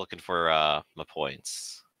 I'm just looking for my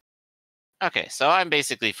points. Okay, so I'm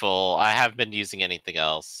basically full. I haven't been using anything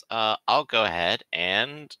else. I'll go ahead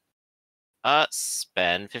and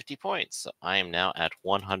spend 50 points. So I am now at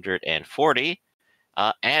 140,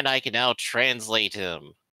 and I can now translate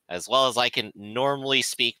him, as well as I can normally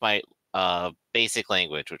speak my basic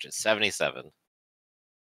language, which is 77.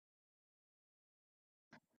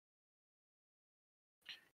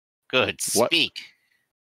 Good, What? speak.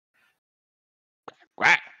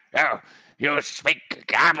 What? Oh, you speak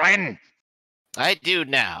goblin? I do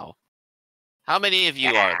now. How many of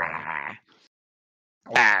you are there?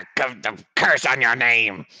 The curse on your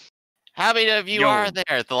name. How many of you You- are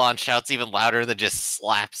there? Thalon shouts even louder, then just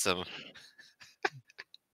slaps him.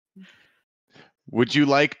 Would you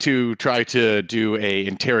like to try to do a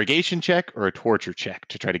interrogation check or a torture check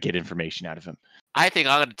to try to get information out of him? I think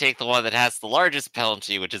I'm going to take the one that has the largest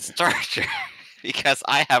penalty, which is torture, because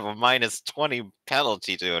I have a minus 20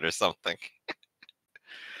 penalty to it or something.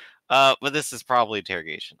 But this is probably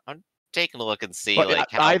interrogation. I'm taking a look and see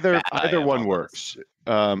But how either bad I am one on works.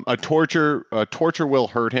 A torture will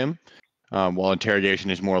hurt him, while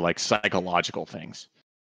interrogation is more like psychological things.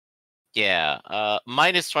 this. Yeah,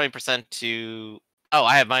 minus 20% to... Oh,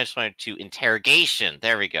 I have minus 20 to interrogation.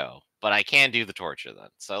 There we go. But I can do the torture then.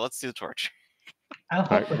 So let's do the torture. I'll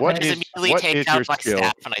help Right, with what that. I just is- immediately what take is out your my skill?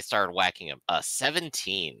 staff and I start whacking him.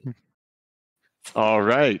 17. All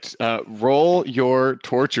right. Roll your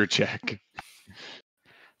torture check.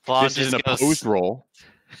 Vaughn This is an just goes... opposed roll.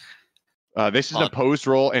 This is an Fun. opposed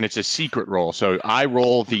roll, and it's a secret roll. So I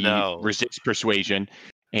roll the No. resist persuasion,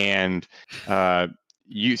 and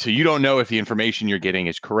you don't know if the information you're getting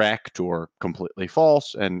is correct or completely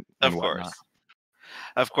false, and Of whatnot.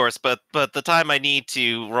 course, but the time I need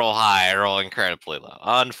to roll high, I roll incredibly low.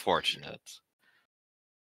 Unfortunate.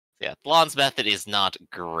 Yeah, Blonde's method is not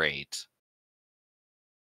great.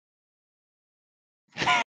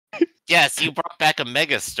 Yes, you brought back a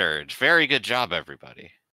Mega Sturge. Very good job,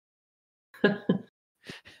 everybody.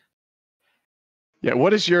 Yeah.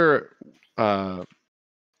 What is your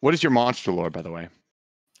monster lore, by the way?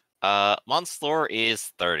 Monster lore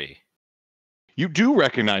is 30. You do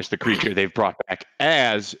recognize the creature they've brought back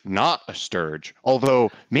as not a sturge,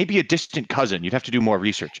 although maybe a distant cousin. You'd have to do more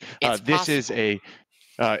research. This is it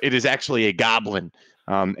is actually a goblin,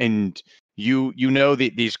 and you know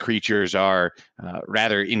that these creatures are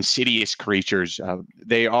rather insidious creatures.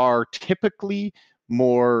 They are typically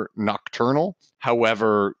more nocturnal.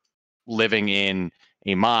 However, living in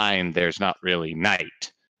a mine, there's not really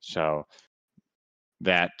night, so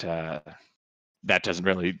that doesn't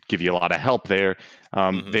really give you a lot of help there.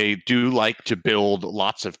 They do like to build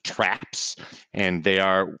lots of traps, and they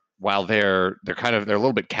are, while they're a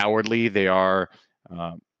little bit cowardly, they are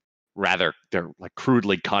they're like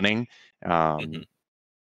crudely cunning.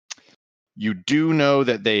 You do know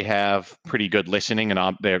that they have pretty good listening,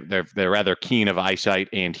 and they're rather keen of eyesight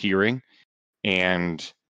and hearing,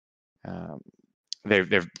 and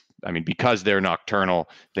they've I mean, because they're nocturnal,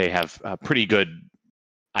 they have pretty good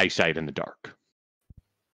eyesight in the dark.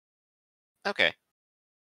 Okay.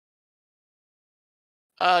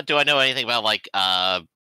 Do I know anything about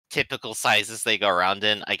typical sizes they go around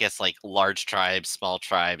in? I guess like large tribes, small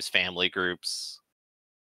tribes, family groups.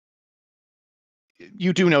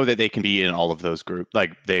 You do know that they can be in all of those groups.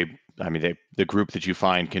 Like the group that you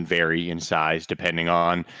find can vary in size depending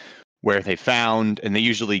on where they found, and they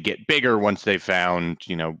usually get bigger once they found,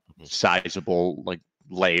 sizable like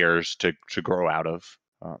layers to grow out of.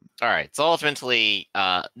 All right, so ultimately,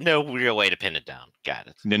 no real way to pin it down. Got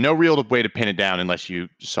it. No real way to pin it down unless you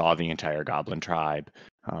saw the entire goblin tribe,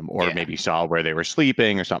 or maybe saw where they were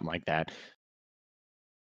sleeping or something like that.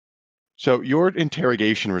 So your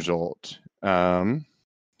interrogation result, or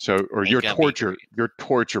your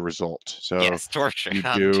torture result. So yes, torture, you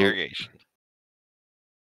not do interrogation.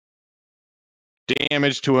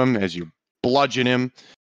 damage to him as you bludgeon him.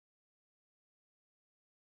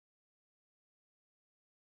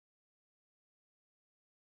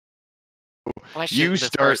 Why shoot this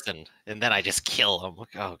person and then I just kill him?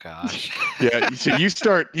 Oh gosh. Yeah, so you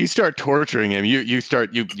start torturing him. You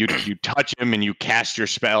touch him and you cast your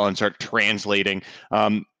spell and start translating.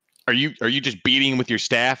 Are you just beating him with your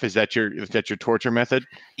staff? Is that your torture method?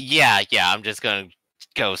 Yeah, I'm just gonna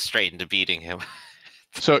go straight into beating him.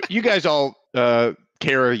 So you guys all,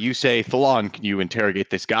 Kara, you say, Thalon, can you interrogate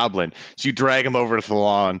this goblin? So you drag him over to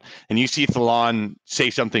Thalon, and you see Thalon say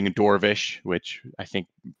something in Dwarvish, which I think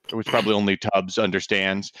probably only Tubbs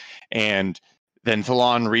understands. And then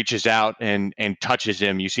Thalon reaches out and touches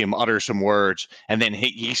him. You see him utter some words, and then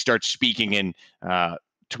he starts speaking in to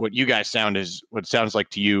what you guys what sounds like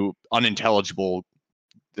to you unintelligible,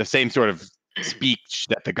 the same sort of speech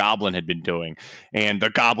that the goblin had been doing, and the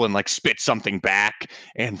goblin like spits something back,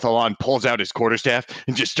 and Thalon pulls out his quarterstaff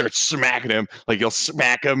and just starts smacking him. Like he'll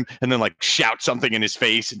smack him and then like shout something in his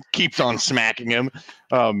face and keeps on smacking him.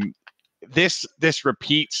 This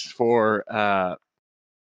repeats for a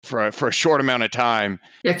short amount of time.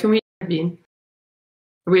 Yeah, can we intervene?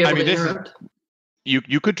 Are we able to interrupt?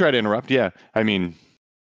 You could try to interrupt. Yeah, I mean,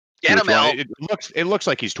 get him out. It looks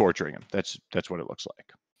like he's torturing him. That's what it looks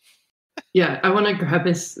like. Yeah, I want to grab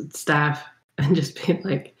his staff and just be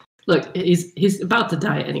like, look, he's about to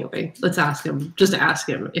die anyway. Let's ask him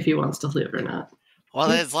if he wants to live or not. Well,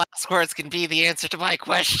 his last words can be the answer to my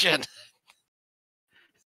question.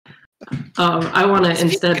 I want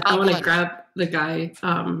to grab the guy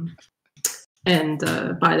and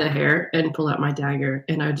by the hair and pull out my dagger,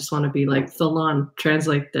 and I just want to be like, Thalon,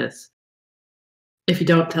 translate this. If you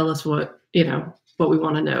don't tell us what we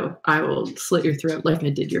want to know, I will slit your throat like I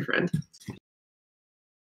did your friend.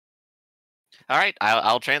 All right,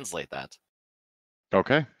 I'll translate that.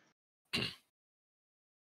 Okay.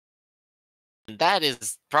 That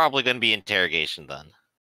is probably going to be interrogation then.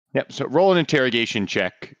 Yep. So roll an interrogation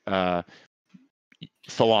check,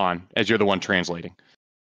 Thalon, as you're the one translating.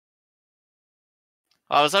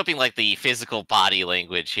 Well, I was hoping like the physical body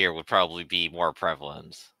language here would probably be more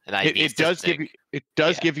prevalent. And it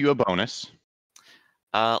does give you a bonus.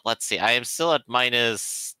 Let's see. I am still at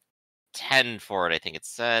minus 10 for it, I think it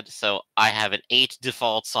said. So I have an 8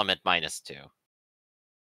 default, so I'm at minus 2.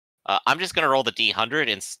 I'm just going to roll the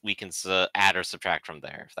D100, and we can add or subtract from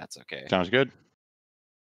there, if that's okay. Sounds good.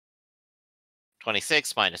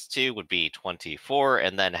 26 minus 2 would be 24,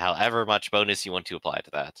 and then however much bonus you want to apply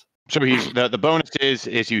to that. So he's the bonus is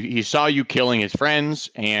he saw you killing his friends,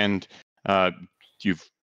 and you've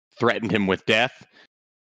threatened him with death.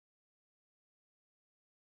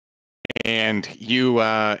 And you,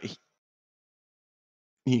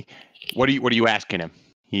 what are you asking him?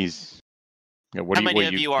 He's. How many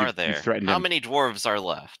of you are there? How many dwarves are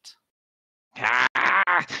left?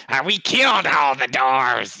 We killed all the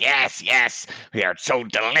dwarves. Yes. They are so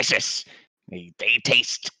delicious. They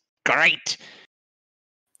taste great.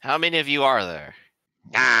 How many of you are there?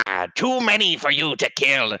 Too many for you to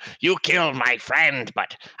kill. You killed my friend,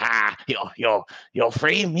 but you'll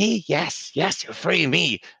free me. Yes, you'll free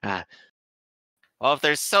me. Well, if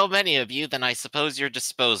there's so many of you, then I suppose you're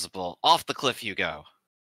disposable. Off the cliff you go.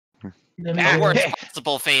 The worst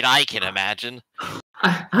possible fate I can imagine.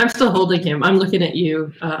 I'm still holding him. I'm looking at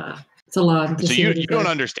you, Thalon. So you don't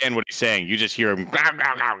understand what he's saying. You just hear him.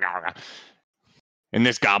 And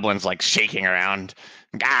this goblin's like shaking around.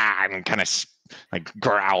 I'm kind of like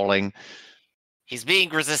growling. He's being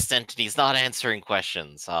resistant and he's not answering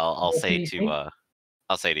questions. I'll say to you.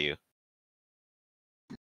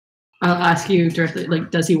 I'll ask you directly, like,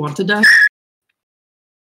 does he want to die?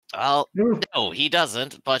 Well, no, he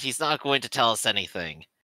doesn't, but he's not going to tell us anything.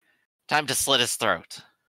 Time to slit his throat.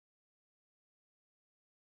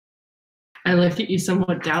 I look at you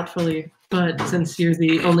somewhat doubtfully, but since you're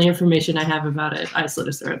the only information I have about it, I slit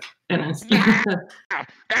his throat. And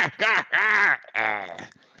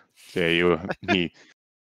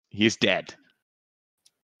he's dead.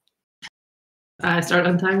 I start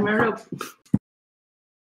untying my rope.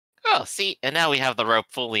 Oh, see, and now we have the rope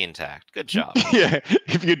fully intact. Good job. Yeah,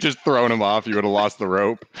 if you had just thrown him off, you would have lost the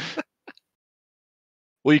rope.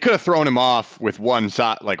 Well, you could have thrown him off with one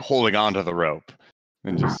side, like holding onto the rope,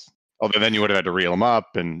 and just. Although then you would have had to reel him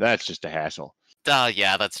up, and that's just a hassle.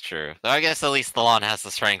 Yeah, that's true. Though I guess at least Thalon has the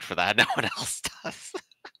strength for that. No one else does.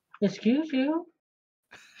 Excuse you?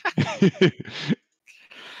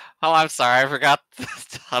 Oh, I'm sorry. I forgot.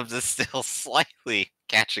 I'm just still slightly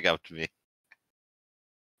catching up to me.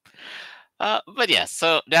 But yes,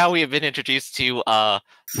 so now we have been introduced to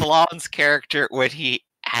Thalon's character when he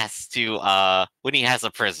has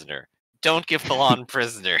a prisoner. Don't give Thalon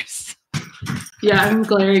prisoners. Yeah, I'm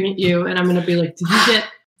glaring at you, and I'm gonna be like, "Did you get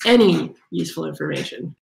any useful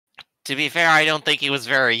information?" To be fair, I don't think he was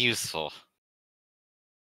very useful.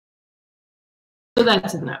 So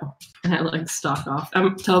that's a no. And I stalk off.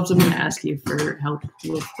 Tubbs, I'm gonna ask you for help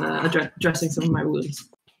with addressing some of my wounds.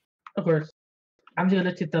 Of course. I'm gonna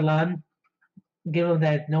look at Talon, give him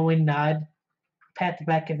that knowing nod, pat the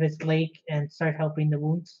back of his leg, and start helping the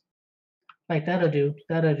wounds. Like, that'll do.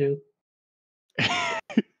 That'll do.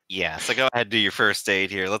 Yeah, so go ahead and do your first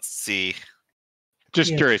aid here. Let's see.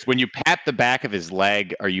 Just curious, when you pat the back of his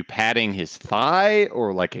leg, are you patting his thigh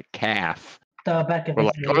or like a calf? The back of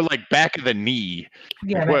Or his leg. like back of the knee?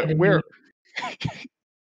 Yeah, back of the where? knee.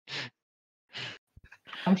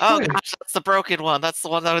 I'm sure. Oh gosh, that's the broken one. That's the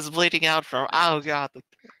one that was bleeding out from. Oh god.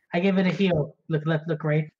 I give it a heal. Let's look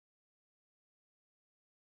right.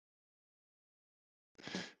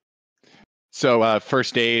 So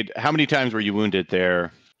first aid, how many times were you wounded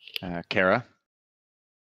there, Kara?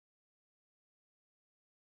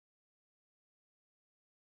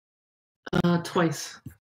 Twice.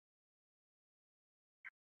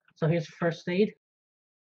 So here's first aid.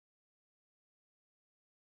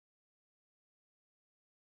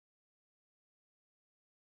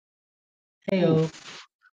 Heyo.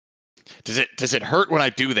 Does it hurt when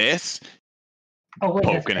I do this? Oh wait,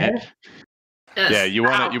 Poking it. Yes. Yeah, you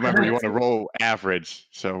want to. You remember you Ow. want to roll average.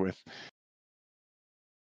 So with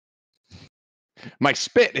my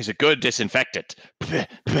spit is a good disinfectant.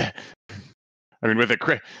 I mean, with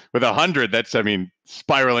 100, that's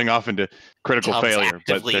spiraling off into critical Tubbs failure.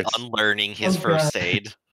 actively unlearning his first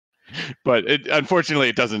aid. But unfortunately,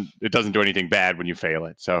 it doesn't do anything bad when you fail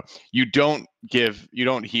it. So you don't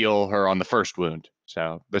heal her on the first wound.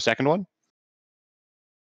 So the second one.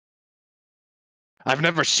 I've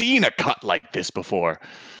never seen a cut like this before.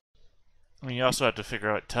 I mean, you also have to figure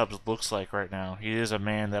out what Tubbs looks like right now. He is a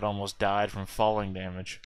man that almost died from falling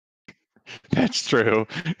damage. That's true.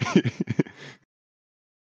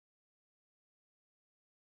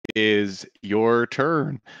 Is your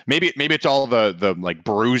turn? Maybe it's all the like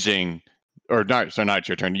bruising, or not? So not it's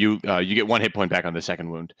your turn. You get 1 hit point back on the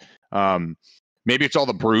second wound. Maybe it's all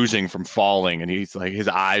the bruising from falling, and he's like his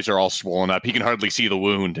eyes are all swollen up. He can hardly see the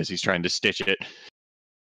wound as he's trying to stitch it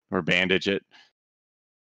or bandage it.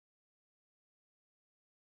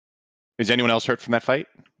 Is anyone else hurt from that fight?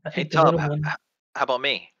 Hey, Tub, how about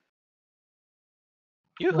me?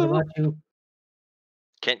 What about you?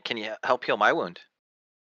 Can you help heal my wound?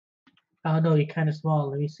 Oh no, you're kind of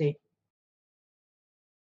small. Let me see.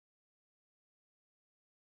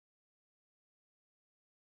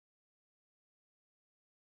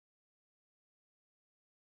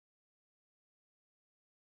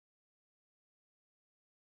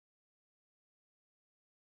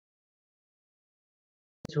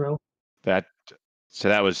 Zero. That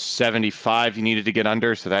was 75 you needed to get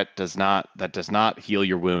under, so that does not heal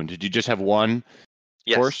your wound. Did you just have one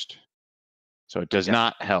forced? So it does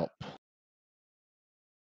not help.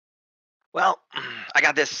 Well, I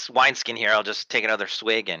got this wineskin here. I'll just take another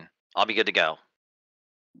swig and I'll be good to go.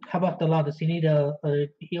 How about the law? Does he need a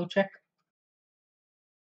heal check?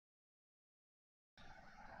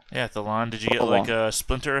 Yeah, Thalon, did you get like a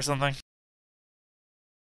splinter or something?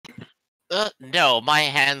 No, my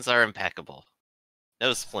hands are impeccable.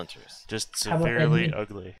 No splinters. Just severely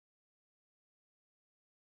ugly.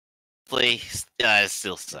 Please,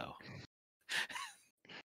 still so.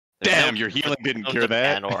 Damn, your healing didn't cure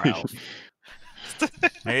that. Or elf.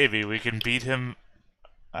 Maybe we can beat him.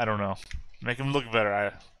 I don't know. Make him look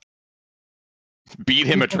better. Beat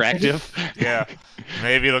him attractive? Yeah.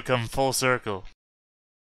 Maybe it'll come full circle.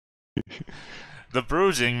 The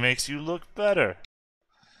bruising makes you look better.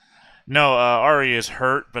 No, Ari is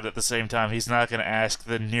hurt, but at the same time, he's not going to ask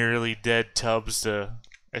the nearly dead Tubbs to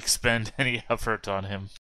expend any effort on him.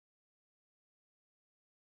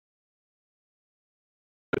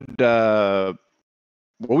 What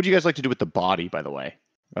would you guys like to do with the body, by the way,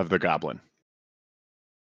 of the goblin?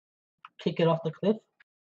 Kick it off the cliff?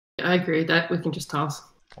 I agree that we can just toss.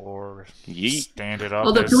 Or Yeet. Stand it up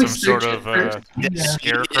Although, as can we some sort search of it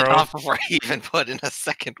scarecrow. Off before I even put in a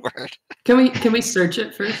second word. Can we search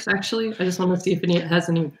it first? Actually, I just want to see if it has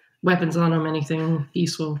any weapons on him, anything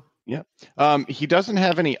useful. Yeah. He doesn't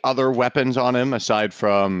have any other weapons on him aside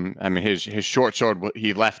from, his short sword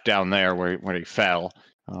he left down there where he fell.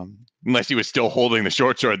 Unless he was still holding the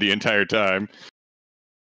short sword the entire time.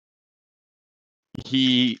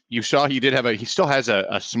 You saw he still has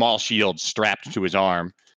a small shield strapped to his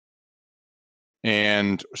arm.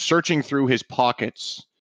 And searching through his pockets,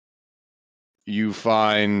 you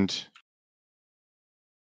find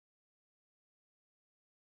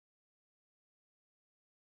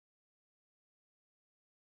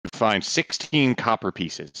 16 copper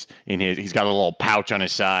pieces in his. He's got a little pouch on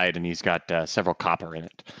his side, and he's got several copper in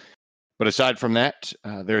it. But aside from that,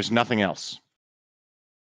 there's nothing else.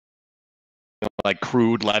 Like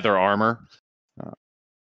crude leather armor,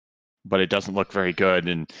 but it doesn't look very good.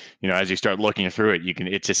 And as you start looking through it,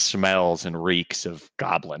 it just smells and reeks of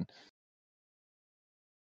goblin.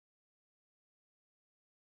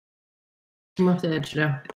 I'm off the edge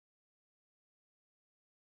now.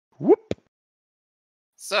 Whoop.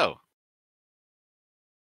 So,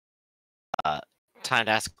 time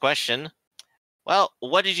to ask a question. Well,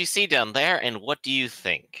 what did you see down there, and what do you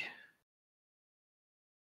think?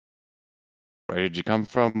 Where did you come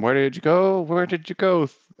from? Where did you go? Where did you go?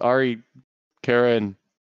 Ari, Kara, and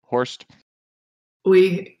Horst.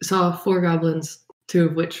 We saw 4 goblins, 2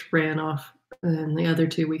 of which ran off, and the other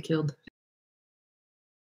 2 we killed.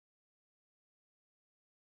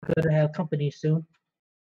 Gonna have company soon.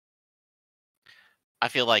 I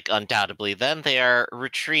feel like undoubtedly then they are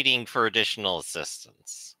retreating for additional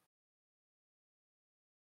assistance.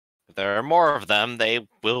 If there are more of them, they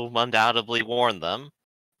will undoubtedly warn them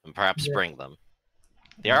and perhaps bring them.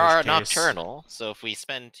 They are nocturnal, so if we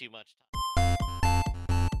spend too much time